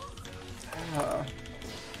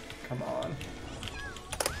 Come on.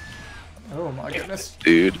 Oh my goodness.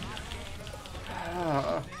 Dude.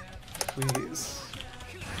 Please.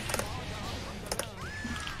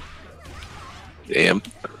 Damn.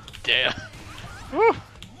 Damn.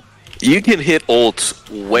 You can hit ults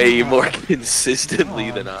way more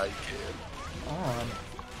consistently than I can.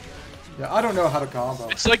 Yeah, I don't know how to combo.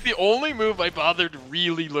 It's like the only move I bothered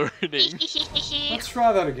really learning. Let's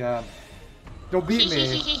try that again. You'll beat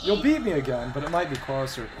me. You'll beat me again, but it might be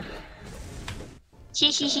closer.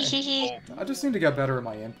 I just need to get better at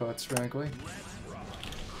my inputs, frankly.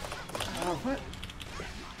 What?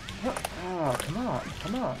 What? Oh, come on.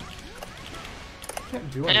 Come on.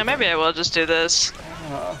 Can't do anything. Yeah, maybe I will just do this.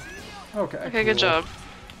 Okay. Okay, good cool. job.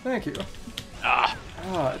 Thank you. Ah.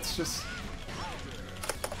 It's just...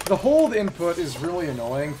 The hold input is really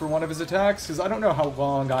annoying for one of his attacks, because I don't know how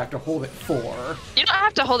long I have to hold it for. You don't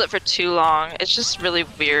have to hold it for too long. It's just really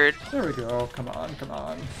weird. There we go. Come on, come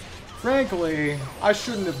on. Frankly, I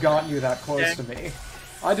shouldn't have gotten you that close to me.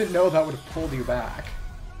 I didn't know that would have pulled you back.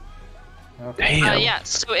 Okay. Damn. Yeah,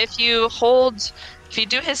 so if you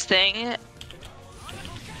do his thing,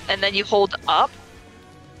 and then you hold up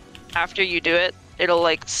after you do it, it'll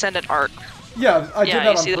like send an arc. Yeah, I did Yeah,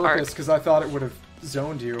 that you see on the arc. purpose because I thought it would have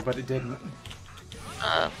zoned you, but it didn't. Come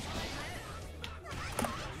on.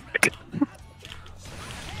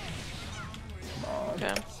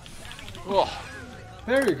 Okay. Oh,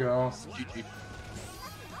 There you go. GG.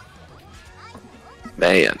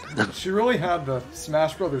 Man. She really had the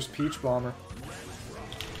Smash Brothers Peach Bomber.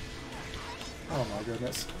 Oh my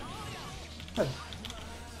goodness. Had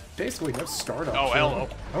basically no startup. Oh, too. hello.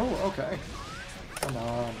 Oh, okay. Come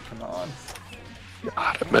on, come on.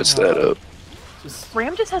 God, I messed that up. Just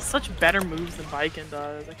Ram just has such better moves than Viking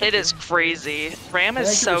does. It is crazy. Ram thank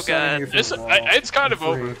is you so for sending me good. for It's- the wall. it's kind of for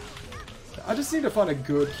over. free. I just need to find a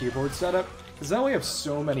good keyboard setup because I only have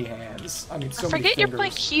so many hands. I mean, so many Forget you're fingers.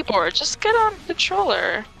 playing keyboard. Just get on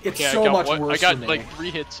controller. It's Okay, so much worse I got for me. like 3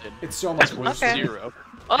 hits in. It's so much worse. Okay. For me. 0.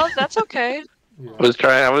 Well, that's okay. Yeah. I was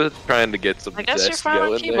trying to get some I guess you're zest fine on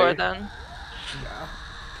going keyboard there. then. Yeah.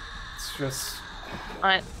 It's just.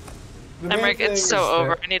 Alright. The main Emmerich, thing it's is so over.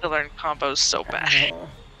 that, I need to learn combos so bad.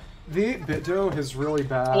 The Bitdo is really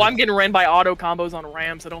bad. Oh, I'm getting ran by auto combos on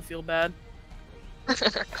Ram, so don't feel bad.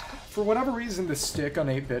 For whatever reason, the stick on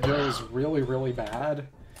 8-bit-do is really, really bad.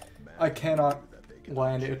 I cannot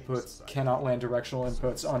land inputs, cannot land directional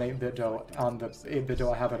inputs on 8-bit-do, on the 8-bit-do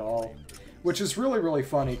I have at all. Which is really, really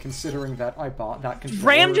funny, considering that I bought that controller.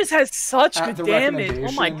 Ram just has such good damage.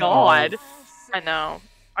 Oh my god. I know.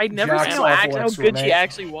 I'd never Jack's seen awful how good she roommate.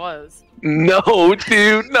 actually was. No,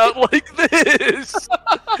 dude, not like this.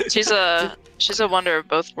 She's a wonder of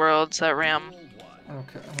both worlds, that Ram.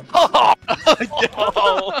 Okay. Oh,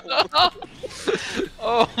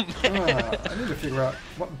 Oh man. I need to figure out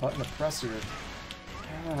what button to press here.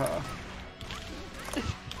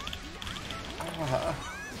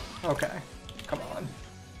 Okay, come on.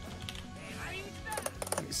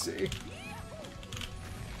 Let me see.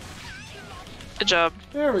 Good job.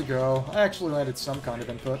 There we go. I actually landed some kind of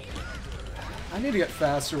input. I need to get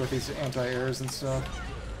faster with these anti-airs and stuff.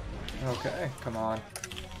 Okay, come on.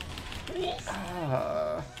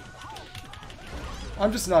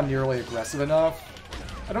 I'm just not nearly aggressive enough.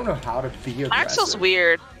 I don't know how to be aggressive. Axel's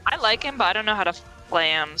weird. I like him, but I don't know how to play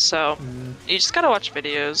him, so you just gotta watch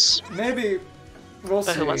videos. Maybe we'll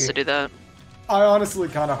see. Who wants to do that? I honestly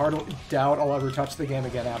kind of hardly doubt I'll ever touch the game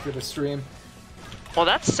again after this stream. Well,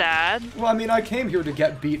 that's sad. Well, I mean, I came here to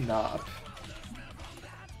get beaten up.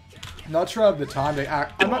 Not sure I have the time to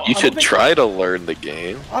act. you should try to learn the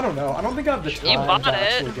game. I don't know. I don't think I have the You time bought to it.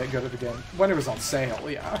 actually get good at the game. When it was on sale,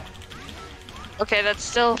 yeah. Okay, that's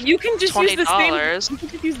still You can just use the same. $20. You can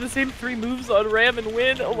just use the same 3 moves on Ram and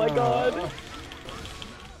win. Oh my god.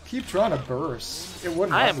 Keep trying to burst. It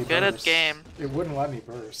wouldn't I let am me good at burst. game. It wouldn't let me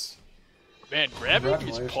burst. Man, grabbing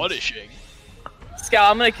is Congratulations. punishing.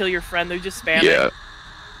 Scout, I'm gonna kill your friend. They're just spamming. Yeah.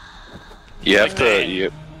 You have to.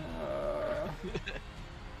 You,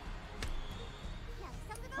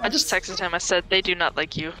 I just texted him. I said they do not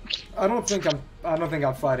like you. I don't think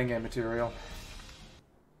I'm fighting game material.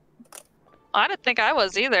 I didn't think I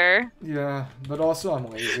was either. Yeah, but also I'm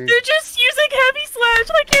lazy. They're just using heavy slash.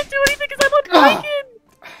 I can't do anything because I'm Ah! on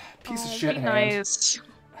Kraken. Piece of Oh, shit be hand. nice.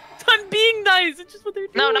 I'm being nice. It's just what they're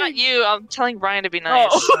doing. No, not you. I'm telling Brian to be nice.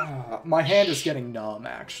 Oh. My hand is getting numb,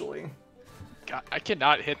 actually. God, I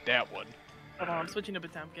cannot hit that one. Hold on, I'm switching to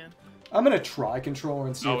Potemkin. I'm gonna try controller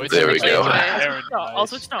and see Oh, if it's There we it's go. very I'll nice.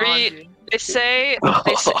 switch to Reed. Anji. They say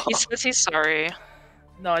he says he's sorry.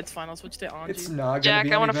 No, it's fine. I'll switch to Anji. It's not gonna Jack,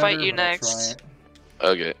 be I any wanna fight better, you but I'll next. try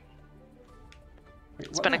it. okay. Wait,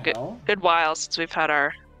 It's what been a the good hell? good while since we've had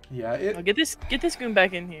our. Yeah, Oh, get this goon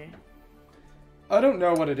back in here. I don't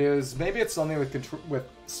know what it is. Maybe it's something with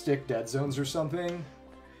stick dead zones or something.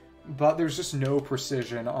 But there's just no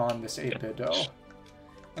precision on this 8-bit-do.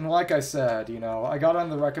 And like I said, you know, I got on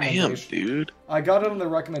the Damn, recommendation. dude. I got it on the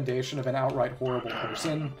recommendation of an outright horrible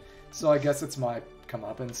person, so I guess it's my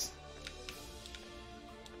comeuppance.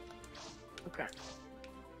 Okay.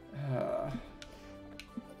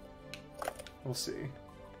 We'll see.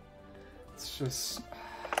 It's just.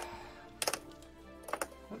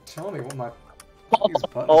 Don't tell me what my these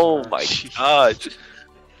buttons Oh are. my god.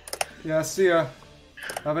 Yeah, see ya.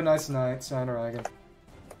 Have a nice night, Sandragon.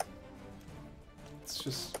 It's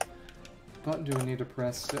just. What button do I need to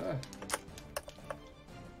press?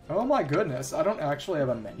 Oh my goodness, I don't actually have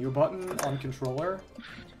a menu button on controller.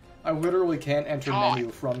 I literally can't enter menu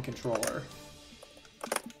from controller.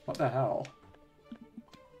 What the hell?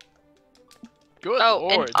 Good Oh,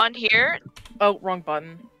 and lord. on here, Oh, wrong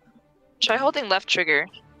button. try holding left trigger.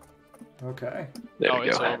 Okay. There Oh, we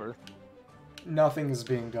it's go. over. Nothing is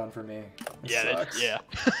being done for me. This Yeah, sucks. yeah.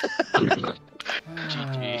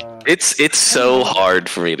 It's so hard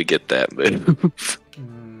for me to get that move.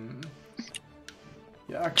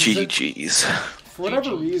 Yeah, 'cause it- GG's. for whatever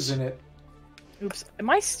GGs. reason, it. Oops. Am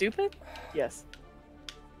I stupid? Yes.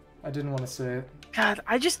 I didn't want to say it. God,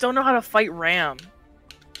 I just don't know how to fight Ram.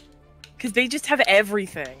 Because they just have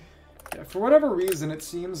everything. Yeah, for whatever reason, it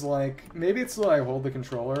seems like maybe it's that I hold the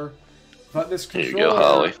controller, but this Here you controller go,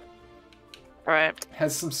 Holly. Alright.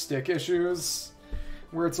 has some stick issues,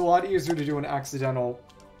 where it's a lot easier to do an accidental.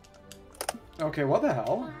 Okay, what the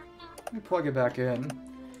hell? Let me plug it back in.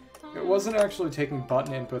 It wasn't actually taking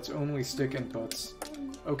button inputs, only stick inputs.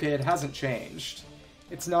 Okay, it hasn't changed.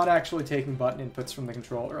 It's not actually taking button inputs from the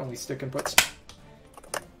controller, only stick inputs.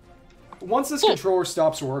 Once this controller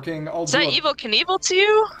stops working, I'll Is do that a... Evil Knievel to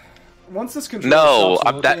you? Once this controller No,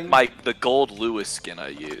 stops working... the gold Lewis skin I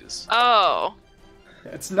use. Oh.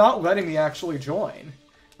 It's not letting me actually join.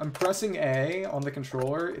 I'm pressing A on the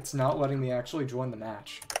controller, it's not letting me actually join the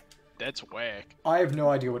match. That's whack. I have no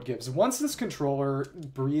idea what gives. Once this controller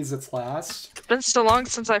breathes its last, It's been so long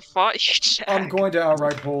since I fought you, Jack. I'm going to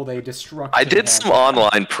outright hold a destructive. I did some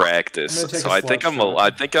online practice, I'm gonna take so a I think slap I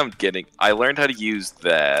think I'm getting. I learned how to use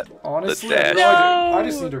that. Honestly, the dash. I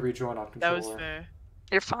just need to rejoin on That controller. was fair.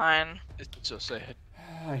 You're fine. It's so sad.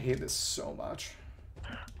 I hate this so much.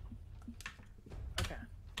 Okay.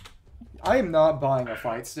 I am not buying a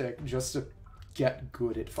fight stick just to get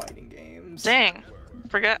good at fighting games. Dang.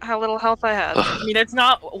 Forget how little health I had. I mean, that's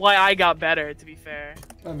not why I got better, to be fair.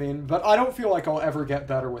 I mean, but I don't feel like I'll ever get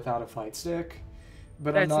better without a fight stick.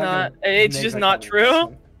 But I'm That's not. not- gonna it's make just that not kind of true.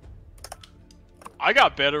 investment. I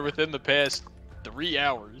got better within the past 3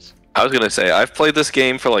 hours. I was gonna say I've played this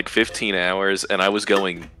game for like 15 hours, and I was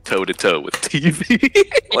going toe to toe with TV.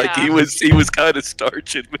 Like Yeah. he was kind of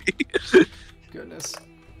starching me. Goodness.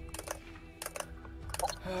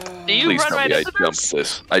 Do you Please run tell right me I into jumped this?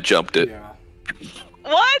 this. I jumped it. Yeah.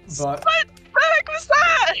 What? But What the heck was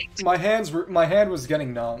that? my hand was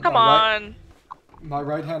getting numb. Come my on. My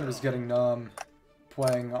right hand was getting numb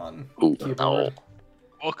playing on Ooh, keyboard. no.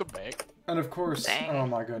 Welcome back. And of course, Dang. oh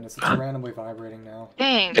my goodness, it's randomly vibrating now.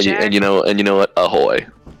 Dang, And you, Jack. and you know what? Ahoy.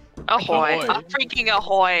 Ahoy. Ahoy. I'm freaking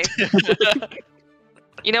ahoy.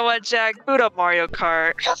 You know what, Jack? Boot up Mario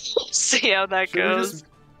Kart. See how that Should we goes.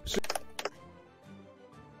 just-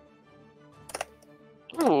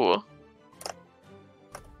 Ooh.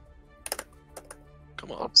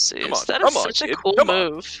 Come on. Oopsies. Come on. That Come is on, such a kid. cool Come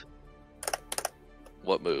on. move.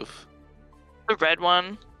 What move? The red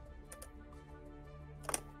one.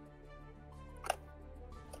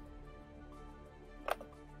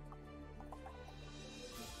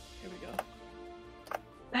 Here we go.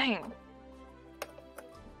 Dang.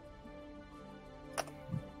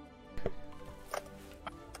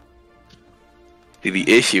 See, the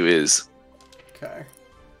issue is Okay,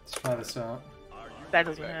 let's try this out. That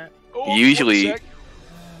doesn't hurt. Oh, Usually- Jack.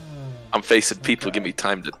 I'm facing people who give me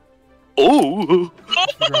time to. Oh! Grab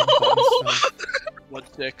the button stuff. 1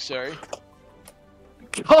 sec, sorry.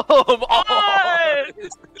 Come on!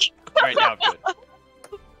 Alright, now I'm good.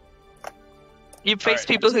 You face Alright,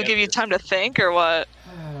 people who let's give get you time to think, or what?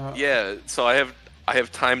 Yeah, so I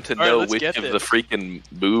have time to Alright, know let's which get of this. the freaking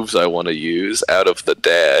moves I want to use out of the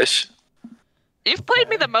dash. You've played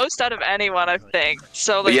me the most out of anyone, I think.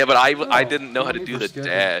 So But like, yeah, but I Oh, didn't know how to do the Reaper's good.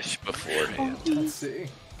 dash beforehand. Let's see.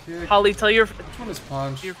 Kick. Holly, tell your Which one is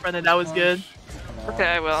punch? friend that was good. Come on. Okay,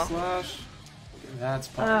 I will. Slash. That's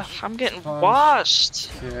Ugh, punch. I'm getting Punch. washed.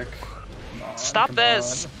 Kick. Come on, Stop come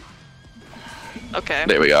this. on. Okay.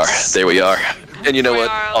 There we are. There we are. And you know We what?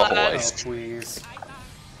 are Ahoy. alive. Oh, please.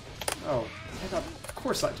 Oh, I thought, of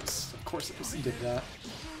course I just did that.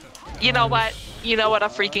 You know what? You know what? A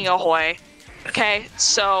freaking ahoy. Okay,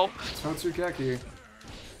 so Totsugeki.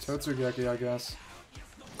 Totsugeki, I guess.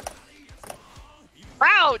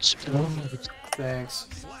 ouch. Thanks.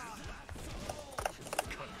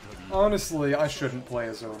 Honestly, I shouldn't play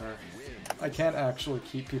as owner. I can't actually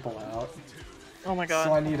keep people out. Oh my god.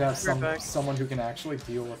 So I need to have Perfect. someone who can actually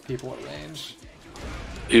deal with people at range.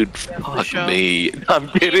 Dude, fuck show. me. I'm You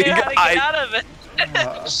kidding. knew how to get out of it.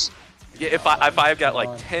 Yeah, if I've got like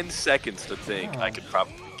 10 seconds to think, I could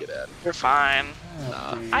probably get at it. You're fine.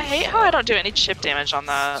 Please. I hate how I don't do any chip damage on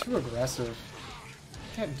that. Too aggressive.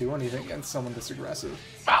 Can't do anything against someone this aggressive.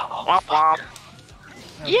 Womp womp.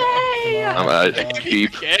 Okay, Yay! come on, come on.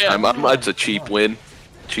 Cheap. It's a cheap win.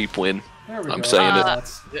 Cheap win. There we I'm go. saying it.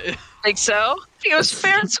 That's- Think so? It was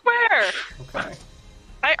fair and square. Okay.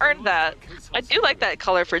 I earned that. I do like that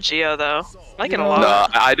color for Geo though. I like it a You know- No,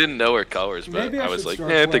 lot. I didn't know her colors, but Maybe I I was should like,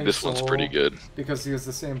 start I think playing this one's Soul. pretty good. Because he has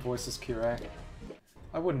the same voice as Kirei.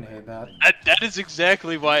 I wouldn't hate that. That is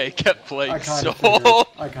exactly why I kept playing I kind so. of figured.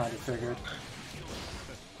 I kind of figured.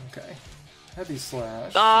 Okay. Heavy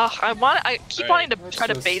slash. I keep Alright. wanting to Let's try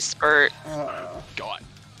to just- base spurt. God.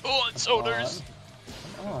 Oh, it's Come owners.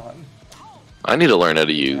 on. Come on. I need to learn how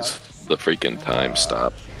to use the freaking time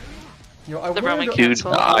stop. You know, I The learned Roman what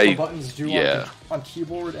cancel. all the I- buttons do yeah. on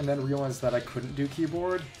keyboard and then realized that I couldn't do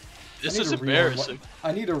keyboard. This I need is to relearn embarrassing.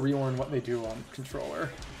 I need to relearn what they do on controller.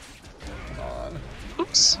 Come on.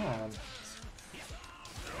 Oops. Come on.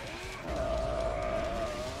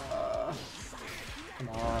 Come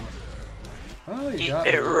on. Oh, you got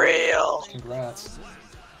Keep it me. real. Congrats.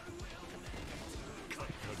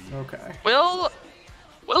 Okay. Will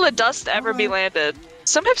a dust ever be landed?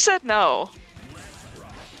 Some have said no.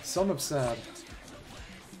 Some have said.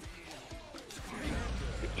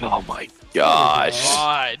 Oh my gosh.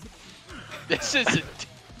 God. This isn't.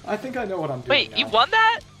 I think I know what I'm doing Wait, now. you won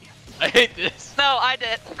that? I hate this. No, I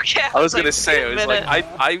did. Yeah, I was gonna like, say, I was like, minute.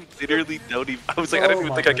 I literally don't even. I was like, I don't Oh even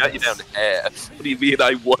my think I got you down goodness. to half. What do you mean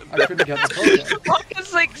I won I that? couldn't get the token. Well,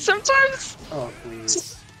 'cause, like sometimes Oh,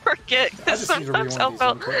 please. forget. I just need to Sometimes rewind these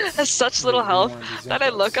Elfo inputs. has such Need to little health rewind these that I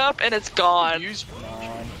look inputs. up and it's gone. Use. Come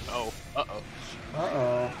on. Oh. Uh-oh.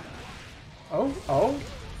 Uh-oh. Oh, oh.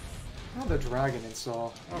 Oh, the dragon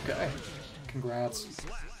install. Okay. Congrats.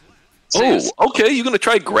 Oh, okay. You gonna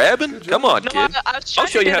try grabbing? Good Come job. on, No, kid. I was trying I'll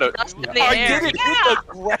show you to how get to. it in Yeah. the I air. did it. Yeah. Hit the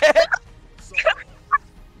grab.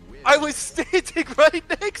 I was standing right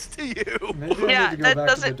next to you. Maybe Yeah, I need to go that back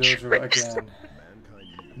doesn't to the dojo trick. again.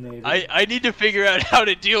 Maybe. I need to figure out how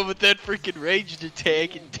to deal with that freaking ranged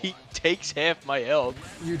attack. It takes half my health.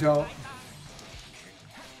 You don't.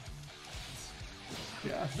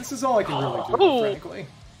 Yeah, this is all I can really do, Ooh. frankly.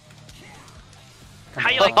 Come How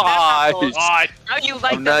you on. like them apples? I- How you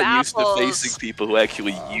like I'm them not used to apples? facing people who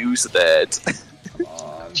actually use that. Come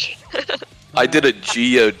on. I did a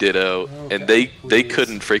Geo Ditto, and they Okay, please.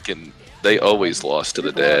 couldn't freaking. They always lost to the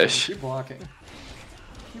Keep blocking, dash. Keep blocking.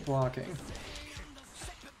 Keep blocking.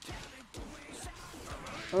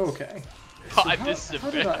 Okay. So God, how- this is how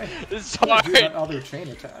did I- this is how did I do that hard. other chain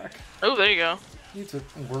attack? Oh, there you go. Need to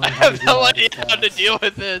learn I how to have do no other idea how to attacks. deal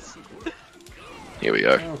with this. Here we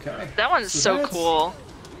are. Okay. That one's So so that's- cool.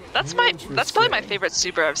 That's probably my Interesting. favorite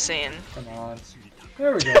super I've seen. Come on.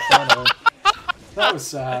 There we go, finally. That was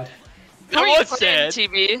sad. Who are That you was playing, sad.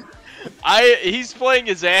 TV? He's playing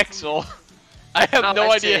as Axel. I have Oh, no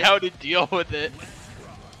I idea see. how to deal with it.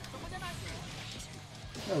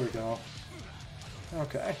 There we go.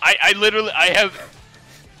 Okay. I literally, I have.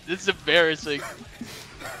 This is embarrassing.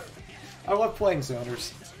 I love playing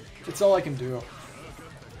zoners. It's all I can do.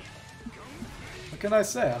 What can I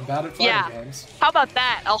say? I'm bad at fighting Yeah. games. How about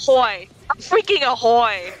that? Ahoy! I'm freaking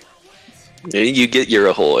ahoy! Yeah, you get your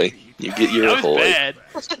ahoy. You get your That was ahoy. bad.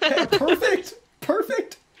 Hey, perfect!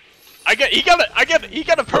 Perfect! He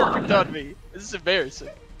got a perfect on me. This is embarrassing.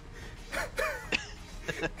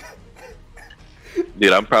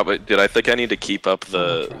 Dude, I think I need to keep up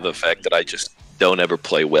the fact that I just don't ever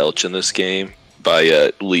play Welch in this game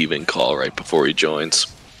by leaving call right before he joins.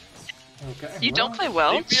 Okay. You don't play Leave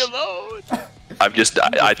Welch? me alone.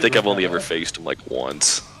 I think I've only ever faced him like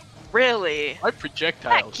once. Really? My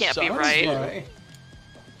projectiles. That can't be suck. right. Right.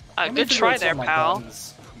 Let me Good figure try out some there, of my pal.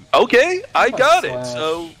 buttons. Okay, I my got it. slash.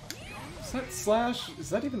 So Is that slash? Is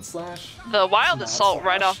that even slash? The wild Not assault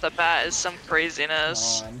right slash. off the bat is some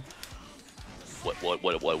craziness. Come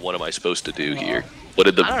on. what am I supposed to do here? What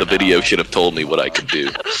did I don't the know. video should have told me what I could do?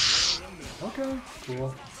 Okay.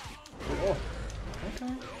 Cool. Cool.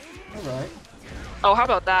 Okay. Alright. Oh, how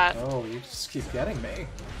about that? Oh, you just keep getting me.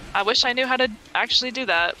 I wish I knew how to actually do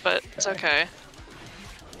that, but it's Okay. okay.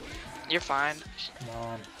 You're fine. Come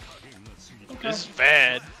on. Okay. This is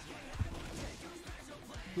bad.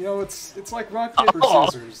 You know, it's like rock, paper, Oh.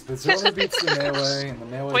 scissors. The zoner beats the melee, and the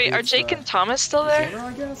melee Wait, are beats Jake the and Thomas still zoner, there?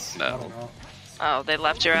 I guess? No. I don't know. Oh, they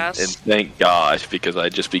left your And ass. thank gosh, because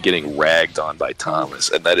I'd just be getting ragged on by Thomas,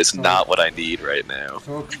 and that is not what I need right now.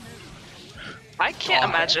 Oh, I can't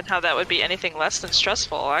Okay. imagine how that would be anything less than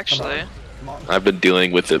stressful, actually. come on. I've been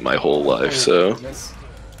dealing with it my whole life, Oh, so goodness.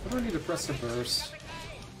 I don't need to press to burst.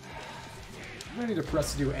 I don't need to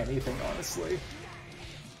press to do anything, honestly.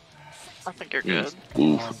 I think you're good.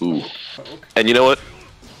 ooh, ooh. Poke. And you know what?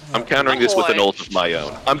 I'm countering this with an Ahoy. ult of my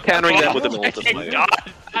own. I'm countering that with an ult of my own. God.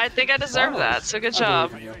 I think I deserve that, so good I job.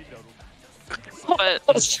 believe in you. But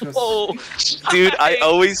oh, Dude, I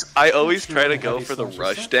always try to go Heavy for the slashes.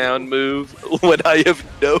 rush down move when I have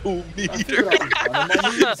no I meter. figured out one of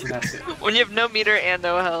my moves, and that's it. when you have no meter and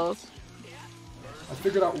no health. I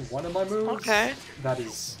figured out one of my moves. Okay. That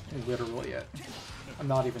is literally it. I'm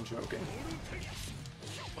not even joking.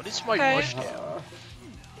 What is my Okay. rush down?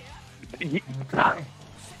 Okay.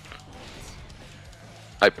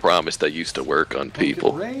 I promised I used to work on Poke people.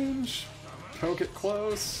 at range. Poke it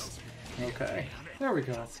close. Okay. There we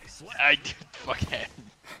go. I fucking have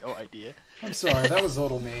no idea. I'm sorry, that was a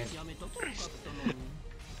little mean.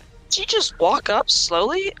 Did you just walk up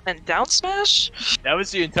slowly and down smash? That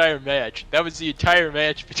was the entire match. That was the entire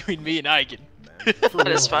match between me and Eigen. For That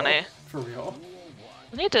is real, funny. For real.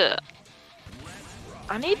 I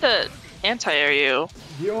need to anti-air you.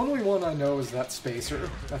 The only one I know is that spacer.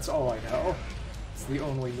 That's all I know. It's the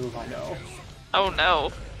only move I know. Oh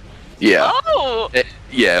no. Yeah. Oh!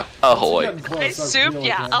 Yeah. Ahoy. Getting close, Nice I soup, really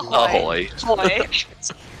yeah, can't do ahoy. that. Ahoy. Boy.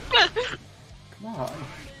 Come on.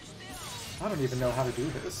 I don't even know how to do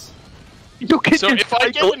this. You can So if I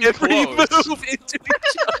get them every close- move into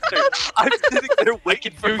each other. I'm sitting there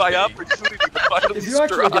waiting for my opportunity to finally If you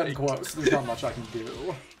actually get strike. close, there's not much I can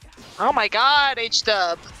do. Oh my god,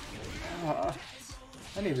 H-Dub.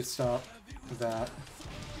 I need to stop that.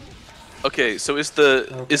 Okay, so is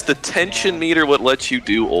the tension meter what lets you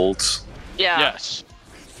do ults? Yeah. Yes.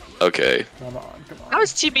 Okay. Come on, come on. How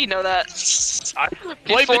does TB know that?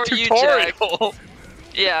 Play the Before you, Jack. tutorial.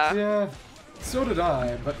 Yeah. Yeah, so did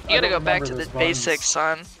I, but You gotta I don't go back remember to the those buttons, basics,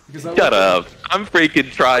 son. because I Shut looked up. I'm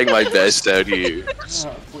freaking trying my best out here.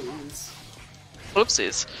 Oh, please.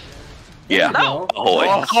 Whoopsies. Yeah. No. Ahoy.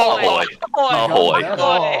 Oh, Ahoy. Ahoy. Ahoy.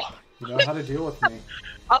 Ahoy. You know how to deal with me.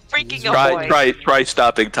 A freaking ahoy. Try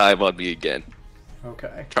stopping time on me again.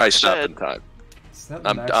 Okay. Try stopping time. Is that the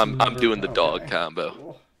I'm maximum number? doing the dog Okay, combo.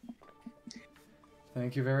 cool.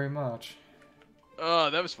 Thank you very much. Oh,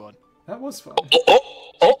 that was fun. That was fun.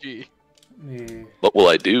 Oh. Gee. Me. What will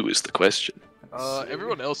I do is the question.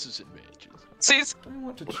 Everyone else is in matches. See, I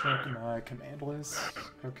want to check my command list.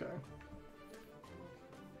 Okay.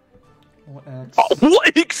 X,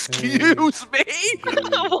 What? Excuse me?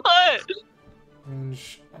 what?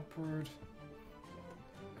 range upward.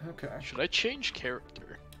 Okay. Should I change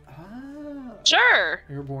character? Ah. Sure.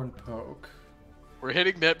 Airborne poke. We're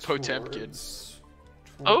hitting that Potemkin. Towards-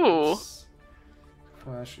 Oh. towards-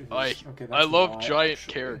 Flash is, okay, that's I love Y, giant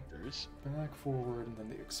actually. characters. Back, forward, and then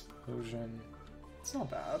the explosion. It's not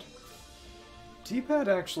bad. D-pad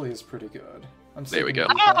actually is pretty good. I'm There we sticking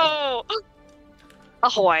go. with D-pad. Oh.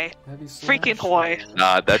 Ahoy. Heavy Freaking slash, Hawaii.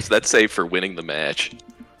 Nah, that's safe for winning the match.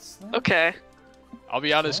 slash. Okay. I'll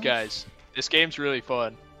be honest, Okay. guys. This game's really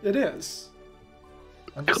fun. It is.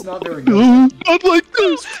 I'm just not very good. Not like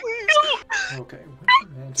this, please. Okay, where's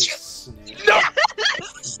the mantis snake?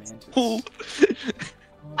 Mantis. Oh,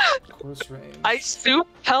 close range. Ice soup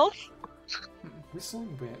health?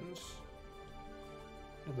 Whistling wind.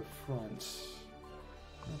 To the front.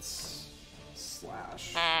 Let's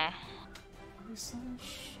slash. Maybe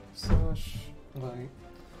slash light.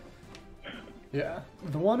 Yeah,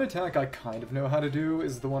 the one attack I kind of know how to do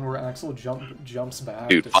is the one where Axel jumps back.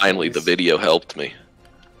 Dude, to finally the slice. video helped me.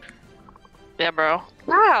 Yeah, bro.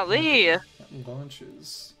 Golly.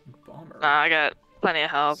 Launches. Bomber. Nah, I got plenty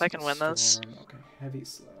of health. I can win this. Storm. Okay, heavy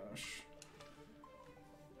slash.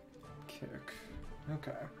 Kick.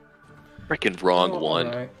 Okay. Freaking wrong Oh, one.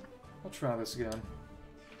 alright. I'll try this again.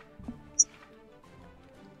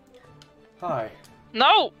 Hi.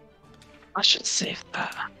 No! I should save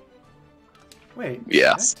that. Wait.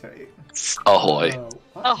 Yeah. spectate. Ahoy. Oh,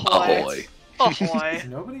 what? Ahoy. Ahoy. Is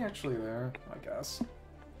nobody actually there? I guess.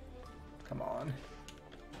 Come on.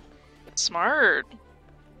 Smart.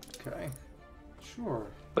 Okay. Sure.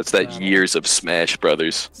 What's that Battle. years of Smash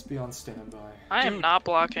Brothers? Let's be on standby. I am Dude. not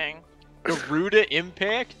blocking. Garuda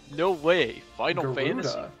Impact? No way. Final Garuda.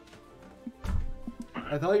 Fantasy.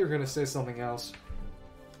 I thought you were gonna say something else.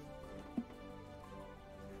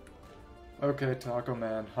 Okay, Taco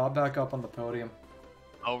Man, hop back up on the podium.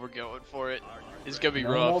 Oh, we're going for it. It's gonna be No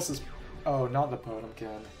one rough. else is... Oh, not the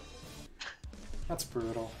Potemkin. That's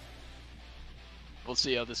brutal. We'll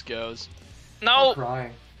see how this goes. I'm No!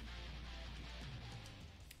 crying.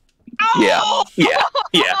 Yeah.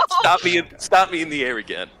 Stop me in the air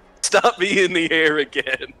again. Stop me in the air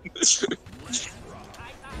again.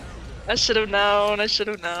 I should have known. I should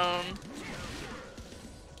have known.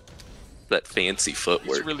 That fancy It's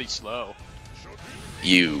footwork. really slow.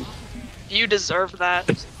 You. You deserve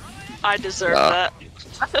that. I deserve Nah. that.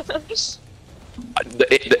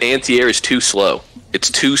 The anti-air is too slow. It's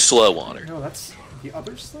too slow on her. No, that's the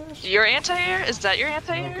other slash? Your anti-air? Is that your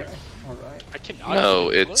anti-air? Okay, alright. I cannot.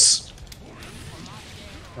 No, do it. it's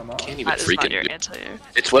Come on. can't even That is not freaking your do. anti-air.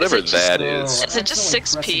 It's whatever Is it just- that Oh, is. Is it just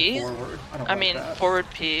accidentally 6p? pressing forward. I don't I like mean, that. forward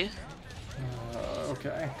P.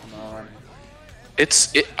 Okay, come on.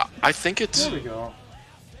 I think it's. There we go.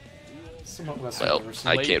 Somewhat less Well, embarrassing.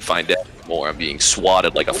 I can't find out anymore. I'm being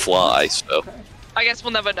swatted like a fly. So Okay. I guess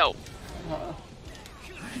we'll never know.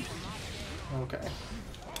 Okay.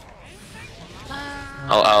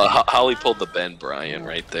 Holly pulled the Ben Bryant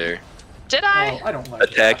right there, Did Oh, I? I don't like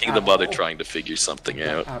attacking that the at mother, all. trying to figure something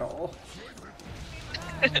out. At all.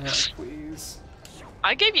 Please.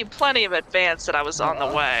 I gave you plenty of advance that I was on the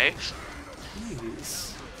way.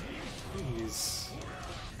 Please. Please.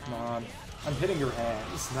 Come on. I'm hitting your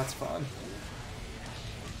hands. That's fun.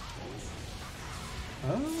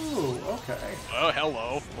 Oh, okay. Oh,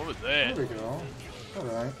 hello. What was There that? we go.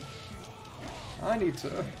 Alright. I'm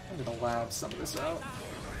gonna lab some of this out.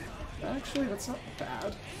 Actually, that's not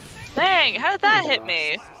bad. Dang, how did that hit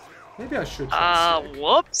me? Maybe I should try stick.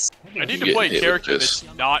 Whoops. I need You to play get a hit character with this.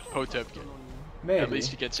 that's not Potemkin. Maybe. At least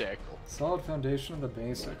he gets Axel. Solid foundation of the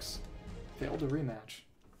basics. Failed to rematch.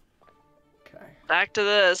 Okay. Back to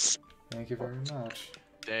this. Thank you very much.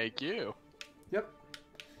 Thank you. Yep.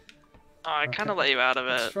 Oh, I kind of Okay. let you out of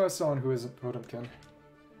Let's it. try someone who isn't Potemkin.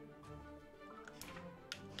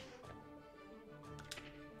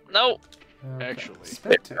 No. Okay. Actually.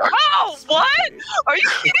 Spectate. Oh, what? Are you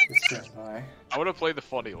kidding? Stand by. I want to play the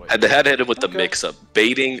funny way. Had to hit him with the Okay. mix-up,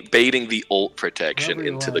 baiting the ult protection Whatever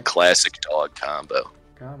you into the like. classic dog combo.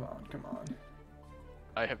 Come on, come on.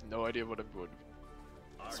 I have no idea what I'm doing.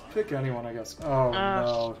 Let's pick anyone, I guess. Oh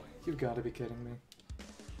no, you've got to be kidding me.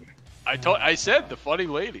 I said the funny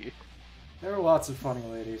lady. There are lots of funny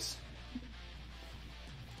ladies.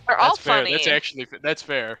 They're all That's fair. funny. That's actually that's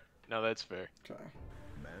fair. No, that's fair. Okay.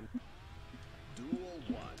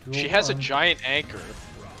 Duel She Duel has a one. giant anchor.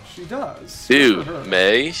 She does. Dude, Good for her.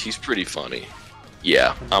 May, she's pretty funny.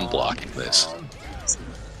 Yeah, Come I'm on, blocking come this. on.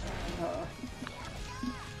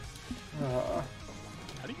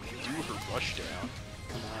 How do you do her rush down?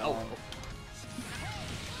 Come Oh, on.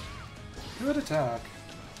 Good attack.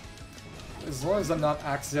 As long as I'm not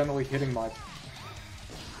accidentally hitting my. As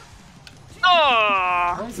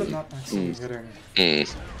Oh. long as I'm not accidentally hitting.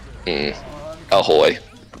 Come on, Ahoy.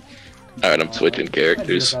 Alright, I'm switching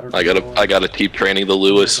characters. I gotta keep training the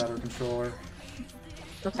Lewis. better controller.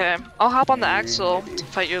 Okay, I'll hop on the Axel to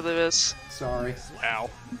fight your Lewis. Sorry. ow.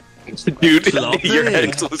 Dude, your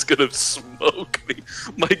Axel is gonna smoke me.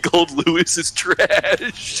 My gold Lewis is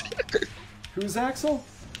trash. Who's Axel?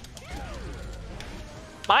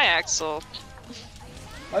 My Axel.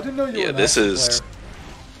 I didn't know you were Yeah, an this Axel is- player.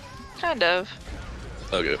 Kind of.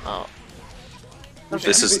 Okay. Oh.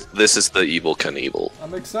 This is the Evil Knievel.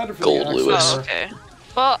 I'm excited for Gold the Axel Lewis. Oh, player. okay.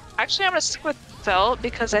 Well, actually, I'm gonna stick with Felt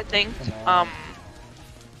because I think, Come on.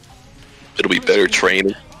 It'll be better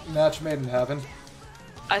training. Match made in heaven.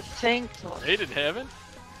 I think. Made in heaven?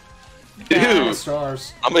 Dude,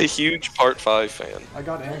 Stars. I'm a huge Part 5 fan. I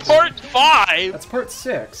got anchored. Part 5? That's part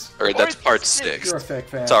 6. Or that's Part Part six. 6. You're a fake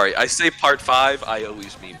fan. Sorry, I say Part 5, I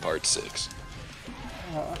always mean Part 6.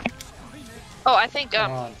 Oh, I think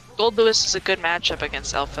Come on. Gold Lewis is a good matchup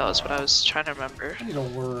against Elfel, is what I was trying to remember. I need to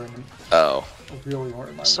learn. Oh, I really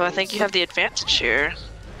learn my So I think you have the advantage here.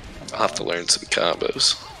 I'll have to learn some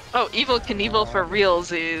combos. Oh, Evil Knievel for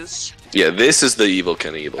realsies. Yeah, this is the Evil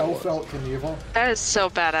Knievel one. Elfelt Knievel. That is so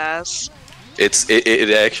badass.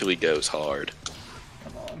 It actually goes hard.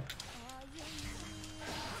 Come on.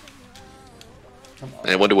 Come on.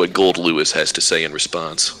 And I wonder what Gold Lewis has to say in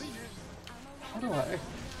response. How do I?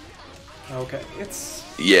 Okay, it's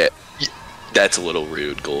Yeah, that's a little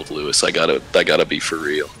rude, Gold Lewis. I gotta be for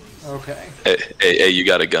real. okay. Hey, you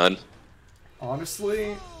got a gun?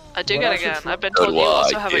 Honestly, I do What got I a should gun. try- I've been So told do you I,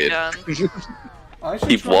 also have a kid. gun. I should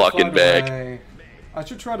Keep try to walking find a back. way- I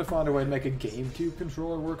should try to find a way to make a GameCube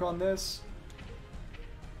controller work on this.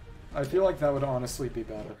 I feel like that would honestly be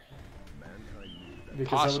better. Because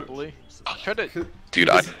Possibly. Try to. Dude,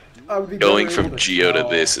 I would be going better from able to Geo to tell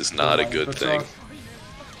this is not a when good the thing. truck-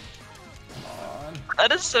 Come on,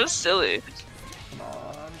 That is so silly. come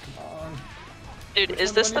on, come on. Dude, Which is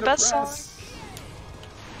one this do I the need to best song? press?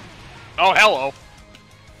 Oh, hello.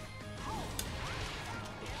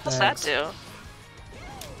 What's that Thanks. do?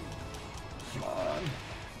 Come on.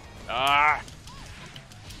 Ah.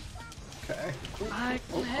 Okay. I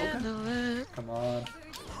can okay. handle it. Come on.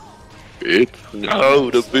 It's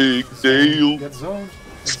not a big deal. Get zoned.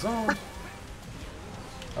 Get zoned.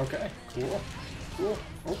 Okay. Cool. Cool.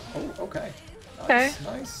 Oh, okay. Nice, Okay.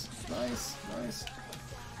 nice.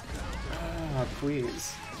 Ah,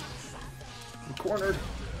 please. I'm cornered.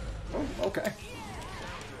 Oh, okay.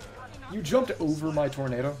 You jumped over my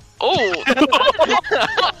tornado. Oh!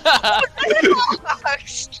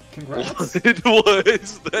 Congrats. It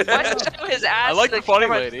was Why that. did you show his ass? I like the funny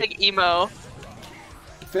camera, lady. Like emo.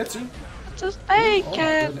 Fits you. Just Oh make my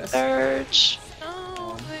it goodness. search.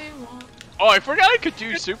 No, they won't. Oh, I forgot I could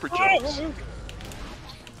do super jumps.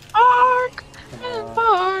 Bark Come and on.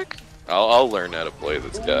 bark. I'll learn how to play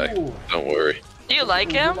this guy. Ooh. Don't worry. Do you like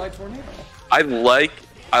Over him? my tornado. I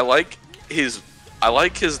like his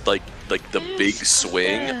like the big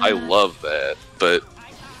swing. I love that, but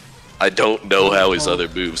I don't know how his other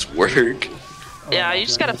moves work. Oh Yeah, my you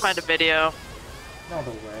just gotta goodness. find a video. Not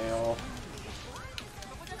the rail.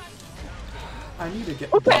 I need to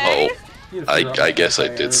get. Okay. Oh, need to figure out I my guess I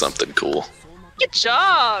did players. something cool. Good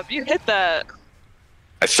job! You hit that.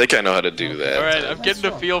 I think I know how to do that. Alright, I'm getting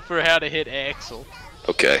a fun. feel for how to hit Axel.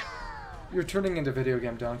 Okay. You're turning into video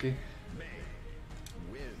game donkey.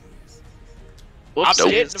 I'm Whoopsies.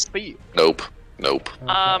 getting a feel. Nope.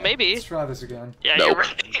 Okay, Maybe. Let's try this again. Yeah, Nope. you're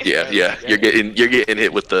right. Yeah. You're getting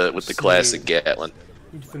hit with the classic Gatlin.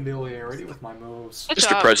 Need familiarity with my moves. Good Mr.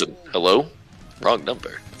 job. President, hello? Wrong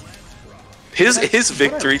number. His What I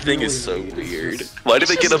victory thing is so really need is weird. just- Why did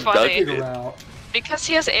they It's get just funny. abducted? Figure out Because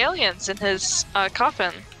he has aliens in his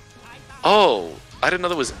coffin. Oh, I didn't know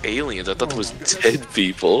that was aliens. I thought that Oh was my goodness. dead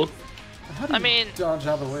people. How do I you mean, dodge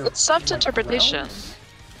out of the way? it's soft Like interpretation. ground?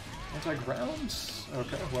 Anti-ground?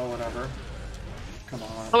 Okay, well, whatever. Come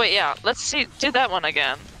on. Oh wait, yeah. Let's see. Do that one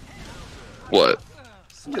again. What?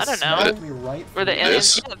 You I don't just know. smacked me right Where the through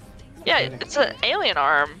aliens. This? Yeah, it's an alien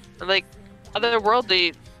arm. Like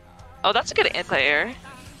otherworldly. Oh, that's a good anti-air.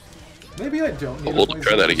 Maybe I don't need We'll to play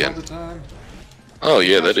try that Zelda again. all the time. Oh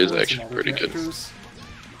yeah, that Gosh, is what's actually some other pretty good. characters?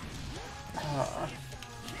 Ah,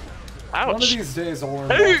 Ouch. one of these days I'll learn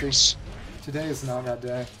Multi. Ouch! Today is not that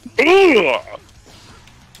day.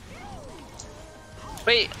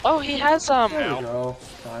 Wait. Oh, he has There we go.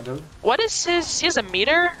 Kind of. What is his? He has a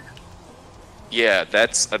meter. Yeah,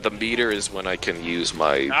 that's the meter is when I can use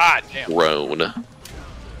my Ah, damn. drone.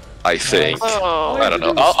 I think. Oh. I don't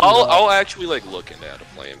know. I'll actually like look into how to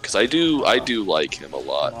play him because I do like him a Come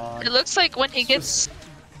lot. on. It looks like when he gets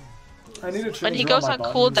I need to change when he around goes my on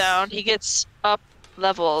buttons, cooldown, he gets up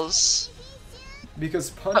levels. Because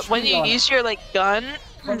punch But when me you on, use your like gun,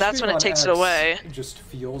 punch that's me when it on takes it X away. just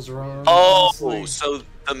feels wrong. Oh, honestly. so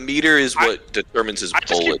the meter is what determines his I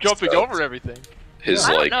just keep bullets. jumping though. over everything. His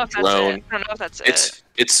I don't like know if that's drone. it. I don't know if that's it.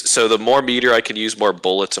 It's so the more meter I can use, more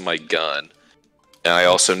bullets in my gun, and I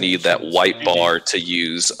also need that white bar to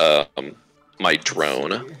use my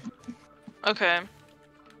drone. Okay.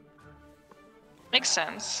 Makes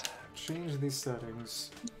sense. Change these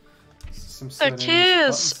settings. Some The settings,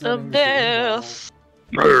 kiss button of settings, death.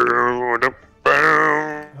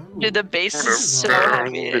 oh. Dude, the bass is so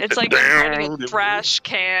heavy. It's like riding a trash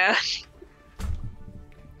can.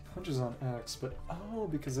 Punches on X, but oh,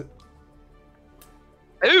 because it.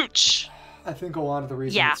 Ouch! I think a lot of the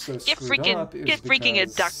reason Yeah, it's so get screwed up is freaking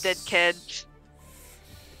because abducted, kid.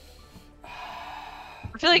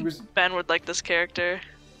 I feel like It was- Ben would like this character.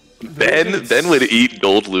 Ben would eat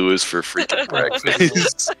Gold Lewis for freaking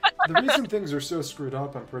breakfast. The reason things are so screwed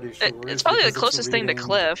up, I'm pretty sure. It's is probably the because closest thing to reading-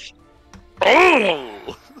 Cliff.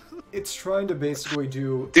 Oh! It's trying to basically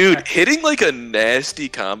do. Dude, hitting like a nasty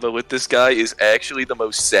combo with this guy is actually the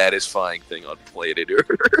most satisfying thing on planet Earth.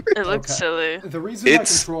 It looks Okay. silly. The reason my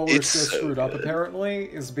It's- controller is it's so so screwed up good. apparently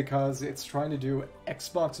is because it's trying to do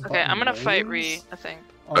Xbox button Okay, I'm gonna fight lanes Ree, I think.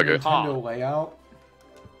 on Okay. Nintendo layout.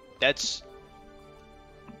 That's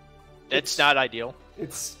It's- not ideal.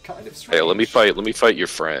 It's kind of strange. Hey, let me fight your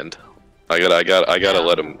friend. I gotta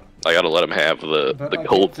let him have the But I can't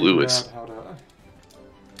Gold figure Lewis. out how to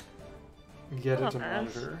get it to Okay.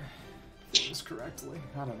 monitor things correctly.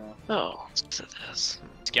 I don't know. Oh, what's this?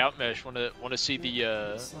 Scout Mesh, wanna see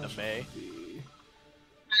the Slash May? V.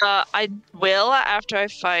 I will after I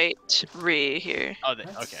fight Ree here. Oh,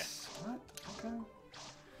 That's- okay. What? Okay.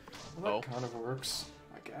 Well, Oh. that kind of works,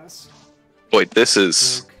 I guess. Wait, this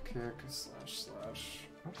is Kick, slash.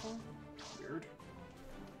 Okay. Weird.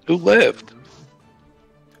 who lived?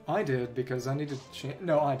 I did because I needed to change.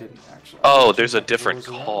 No, I didn't actually. I Oh, needed to there's a change my different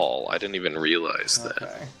controls around. call. I didn't even realize that.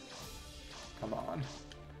 Okay. Come on.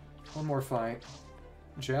 One more fight.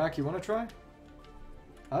 Jack, you want to try?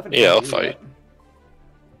 I haven't Yeah, tried I'll you fight.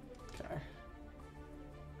 yet. Okay.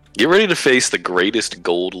 Get ready to face the greatest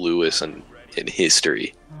Gold Lewis in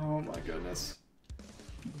history. Oh my goodness.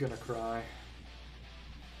 I'm gonna cry.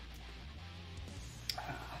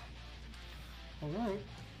 Alright.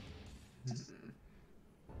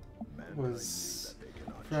 Was...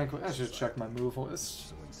 Frankly, I should check my move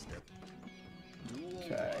list.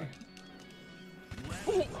 Okay.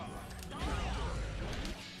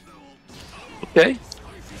 Okay.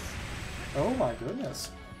 Oh my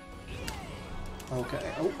goodness.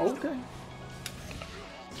 Okay. Oh, okay.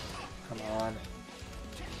 Come on.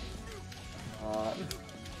 Come on.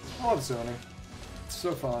 I love zoning. It's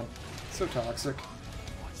so fun. So toxic.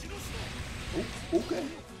 Oh, okay.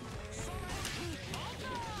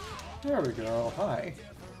 There we go. Hi.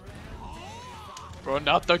 Bro,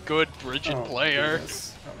 not the good Bridget Oh, player.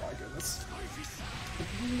 Goodness. Oh my goodness.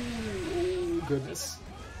 Oh, goodness.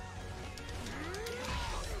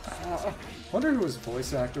 Wonder who his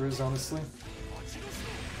voice actor is, honestly.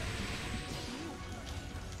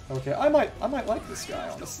 Okay, I might like this guy,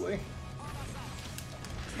 honestly.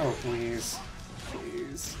 Oh, please.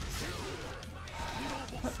 Please.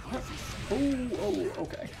 Oh,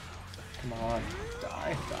 okay. Come on.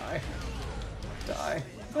 Die. Die.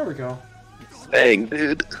 There we go. Dang,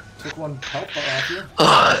 dude. Took one health bar off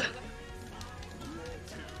you.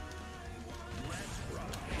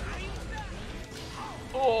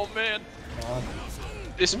 Oh man, Come on.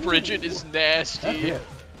 this Bridget is That nasty. hit.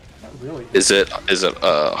 That really hit. Is it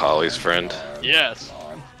Holly's friend? Yes. Come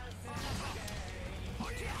on.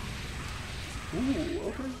 Ooh,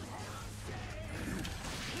 okay.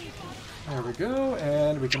 There we go,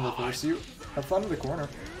 and we can reverse you. Have fun with the corner.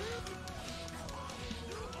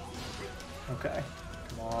 Okay,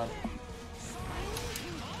 come on.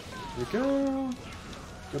 Here we go.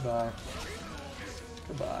 Goodbye.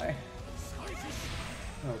 Goodbye.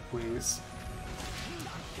 Oh, please.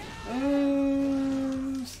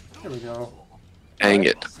 And here we go. Dang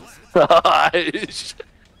it.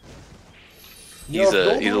 He's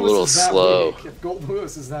a little slow. If Gold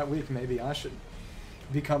Lewis is that weak, maybe I should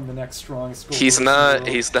become the next strongest Gold He's Lewis in the not. world.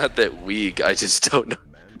 He's not that weak. I just don't know.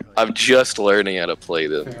 I'm just learning how to play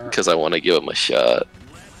them Fair. because I want to give him a shot.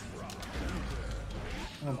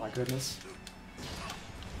 Oh my goodness.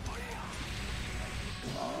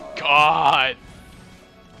 God!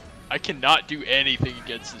 I cannot do anything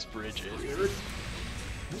against this Bridget. Weird.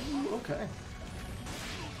 Ooh, okay.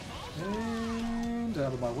 And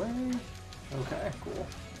out of my way. Okay, cool.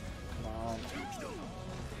 Come on.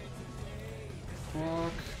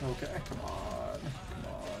 Fuck. Okay, come on. Come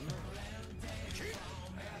on.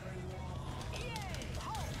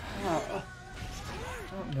 I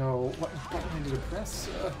don't know what button I need to press.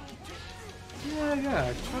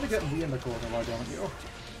 Yeah. Try to get me in the corner, why don't you?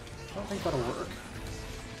 I don't think that'll work.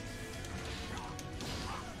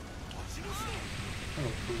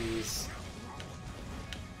 Oh, please.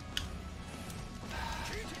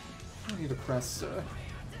 I need to press, oh,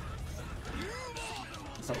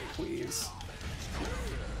 please.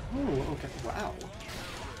 Oh, okay, wow.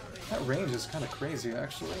 That range is kind of crazy,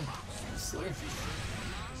 actually. Honestly.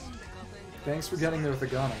 Thanks for getting there with the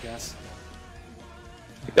gun, I guess.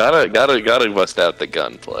 Gotta bust out the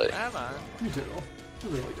gunplay. Come on. You do. You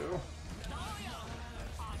really do.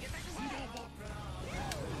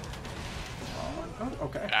 Oh,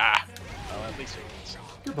 okay. Ah! Well, at least it was.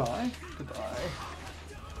 Goodbye. Goodbye.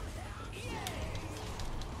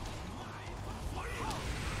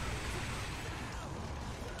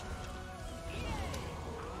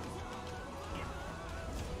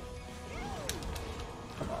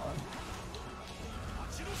 Come on.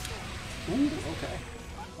 Ooh, okay.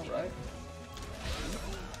 Alright.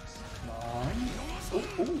 Come on.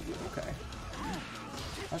 Ooh, okay.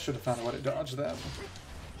 I should have found a way to dodge that.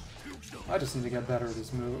 I just need to get better at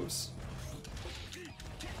his moves.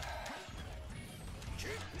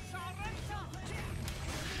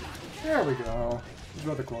 There we go. He's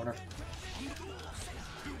got the corner.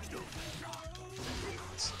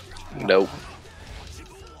 Nope.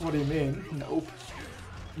 What do you mean? Nope.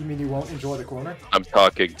 You mean you won't enjoy the corner? I'm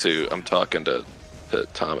talking to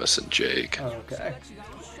Thomas and Jake. Okay.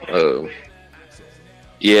 Oh.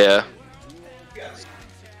 Yeah.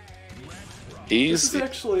 This has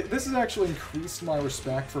actually increased my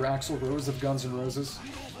respect for Axl Rose of Guns N' Roses.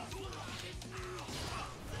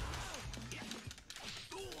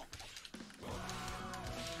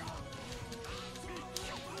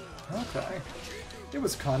 Okay. It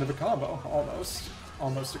was kind of a combo, almost.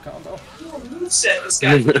 Almost a combo. Set this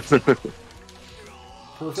guy.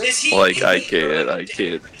 Perfect. Like I can't.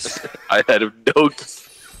 I had no.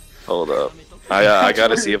 Hold up. I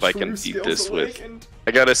gotta see if I can beat this with.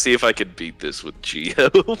 I gotta see if I can beat this with Geo.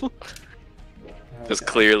 Because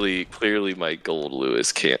Okay. clearly my Gold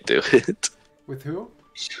Lewis can't do it. With who?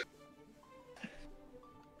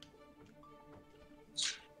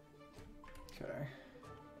 Okay.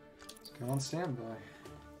 Let's go on standby.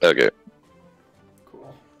 Okay,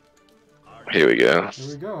 Cool. here we go. Here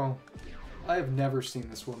we go. I have never seen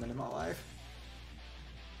this woman in my life.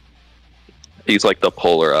 He's like the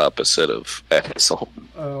polar opposite of Axel.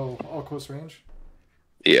 Oh, all close range?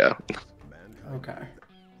 Yeah. Okay.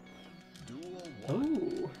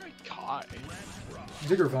 Ooh. God.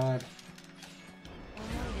 Digger vibe.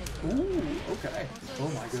 Ooh, okay. Oh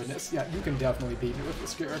my goodness. Yeah, you can definitely beat me with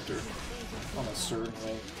this character. Almost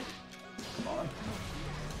certainly. Come on.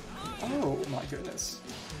 Oh my goodness.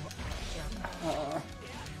 Come on.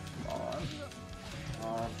 Come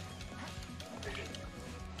on.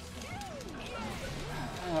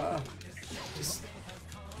 Just...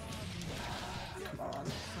 Come on.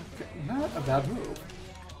 Okay, not a bad move.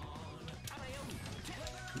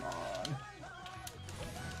 Come on.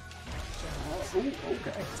 Ooh,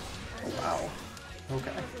 okay. Oh, wow.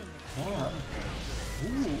 Okay. Come on.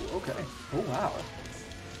 Ooh, okay. Oh, wow.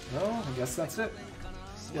 Well, I guess that's it.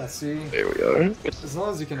 Yeah, see? There we go. As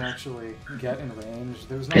long as you can actually get in range,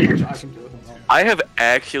 there's not much I can do at the moment. I have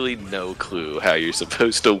actually no clue how you're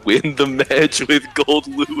supposed to win the match with Gold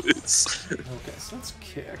Lewis. Okay, so let's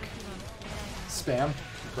kick. Spam,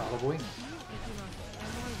 probably.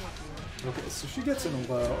 Okay, so she gets in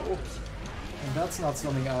low. And that's not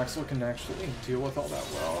something Axel can actually deal with all that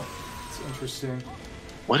well. It's interesting.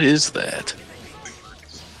 What is that?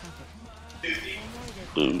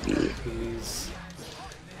 Please.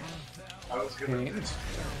 Pain.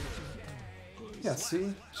 Yeah,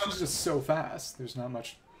 see? She's just so fast. There's not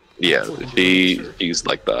much. Yeah, he's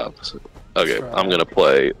like the opposite. Okay, I'm gonna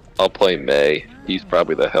play. I'll play May. He's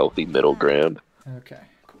probably the healthy middle ground. Okay,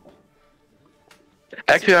 cool.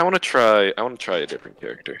 Actually, I want to try. I want to try a different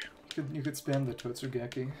character. You could spam the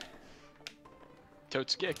Totsugeki.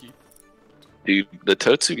 Totsugeki. Dude, the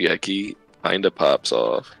Totsugeki kinda pops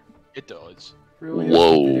off. It does. Really?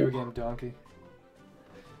 Whoa. Video game donkey.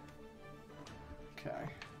 Okay.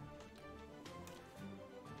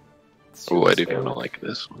 Oh, I do kind of like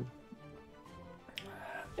this one.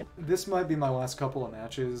 This might be my last couple of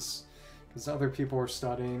matches, because other people are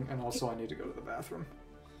studying, and also I need to go to the bathroom.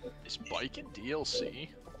 Is Bike in DLC?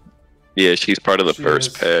 Yeah, she's part of the She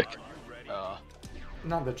first is. pack.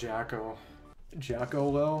 Not the Jacko.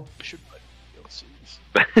 Jacko, though? I should buy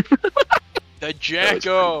DLCs. The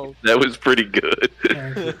Jacko! That was pretty good.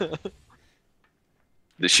 Thank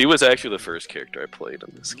you. She was actually the first character I played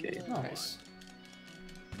in this game. Nice.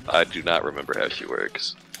 I do not remember how she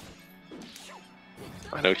works.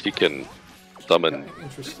 I know she can summon. Okay,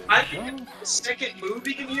 interesting. I think the second move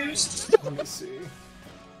he can use. Let me see.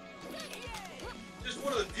 Just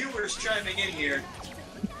one of the viewers chiming in here.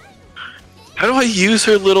 How do I use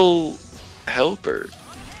her little helper?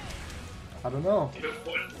 I don't know.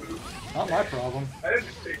 Not my problem. I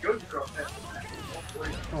didn't say go across that.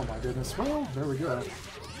 Oh my goodness. Well, there we go.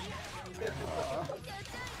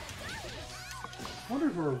 I wonder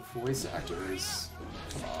who her voice actor is.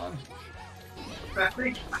 Come on. I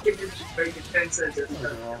think I can just make it 10 cents every There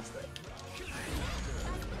we time. go.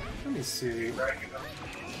 Let me see.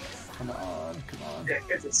 Come on, come on. Yeah,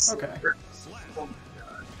 it's Okay. Oh my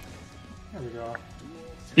god. There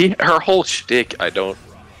we go. Her whole shtick, I don't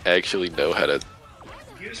actually know how to.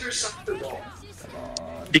 Use her something wrong. Come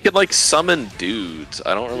on. You can like summon dudes.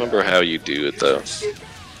 I don't remember how you do it though.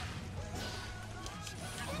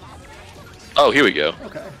 Oh, here we go.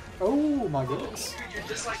 Okay. Oh my goodness. You're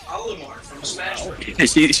just like Olimar from Smash Bros.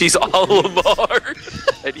 She's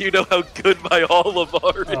Olimar, and you know how good my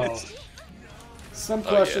Olimar Oh. is. Some Oh,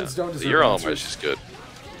 questions yeah. don't deserve Your Olimar answers. is just good.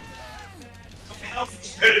 How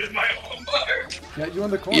better than my Olimar? Yeah, you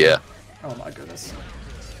in the corner. Yeah. Oh my goodness.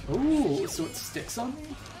 Ooh, so it sticks on me?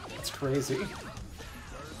 That's crazy.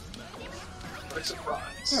 What a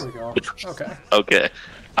surprise. There we go. Okay. Okay,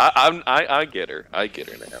 I get her. I get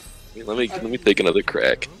her now. Let me take another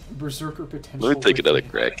crack. Berserker potential. Let me take with another me.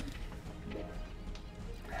 crack.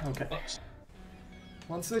 Okay.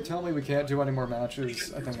 Once they tell me we can't do any more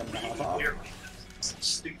matches, I think I'm gonna hop off.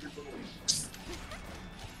 Stupid little.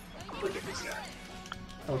 Look at this guy.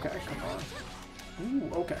 Okay, come on.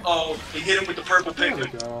 Ooh, okay. Oh, he hit him with the purple There we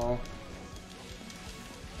pigment. go.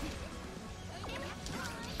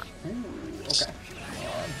 Ooh, okay.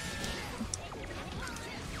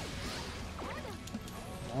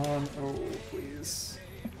 Come on. Oh, please.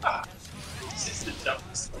 This is the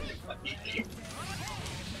dumbest thing I've eaten.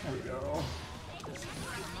 There we go.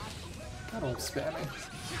 Gotta love spamming.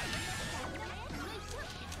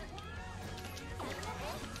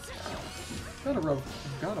 Gotta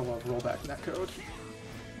love rollback netcode.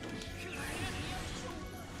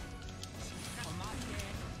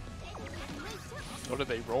 What are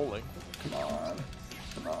they rolling? Come on.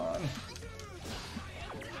 Come on.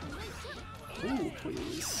 Ooh,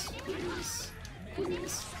 please. Please.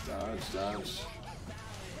 Please. Dodge, dodge.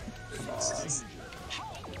 Come on.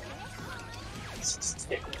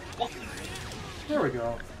 There we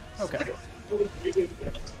go. Okay.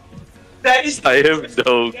 That is. I have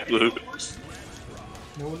no clue.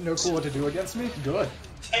 No clue what to do against me? Good.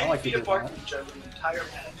 I 10 like to feet do apart that. from each other the entire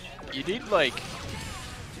match. You need, like,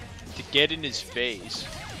 to get in his face.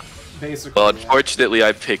 Basically. Well, yeah. unfortunately,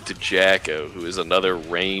 I picked Jacko, who is another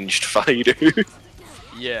ranged fighter.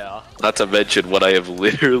 Yeah. Not to mention what I have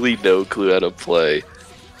literally no clue how to play.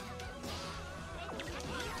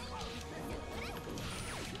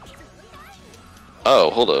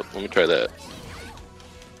 Oh, hold up. Let me try that.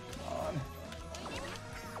 Come on.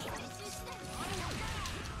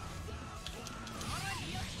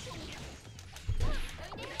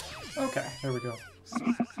 Okay, there we go.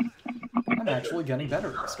 I'm actually getting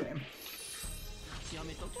better at this game.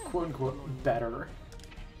 Quote unquote better.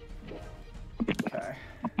 Okay.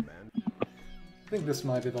 I think this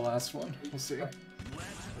might be the last one. We'll see.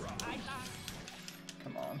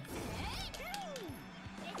 Come on.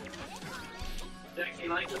 Jackie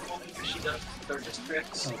likes it only because she does darkest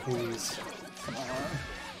tricks. Oh, please. Come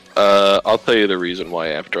on. I'll tell you the reason why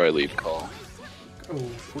after I leave call. Oh,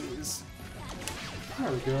 please.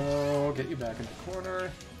 There we go. Get you back in the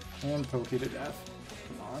corner. And poke you to death.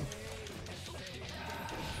 Come on.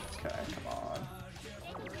 Okay, come on.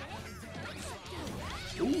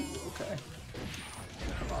 Ooh, okay.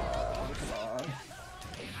 Come on.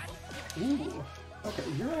 Ooh. Okay,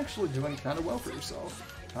 you're actually doing kind of well for yourself.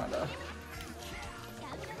 Kinda.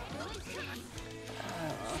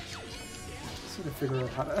 Just need to figure out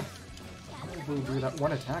how to do that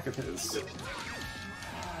one attack of his.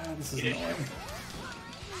 This is annoying.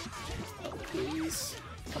 Oh, please.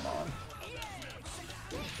 Come on.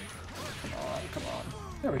 Come on.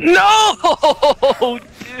 There we go. No,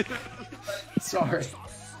 dude. Sorry.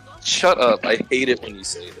 Shut up! I hate it when you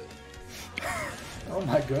say that. Oh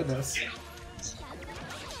my goodness.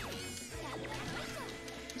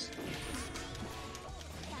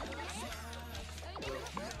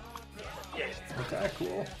 Okay,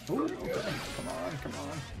 cool. Ooh, okay. Come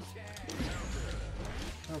on.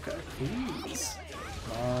 Okay, please.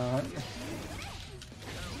 Come on.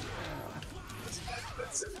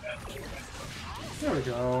 There we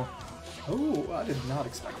go. Oh, I did not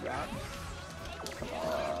expect that. Come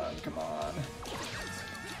on. Come on.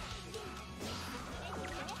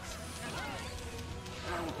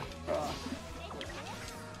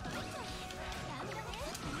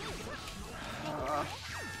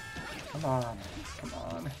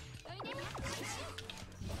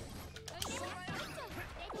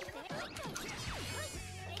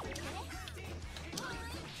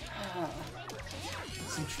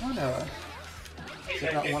 So I'm trying to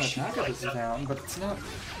get that one attack of this down, but it's not.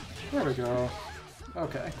 There we go.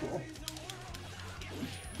 Okay, cool.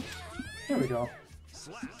 There we go.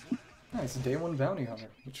 Nice, day 1 bounty hunter,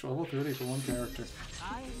 which level 30 for one character.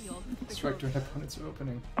 Strike during opponent's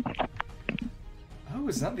opening. Oh,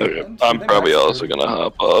 is that the Okay, end? I'm They probably maxed also 30. gonna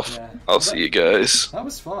hop off. Yeah. I'll see you guys. That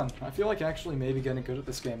was fun. I feel like actually maybe getting good at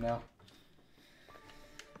this game now.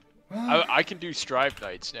 Well, I can do Strive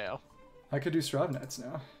Nights now. I could do Strive Nights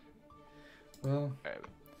now. Well, thank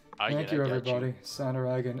I you got everybody.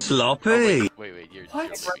 Sanaragan. Oh, wait, you're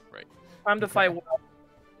What? joking, right? Time to fight.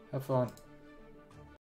 Have fun.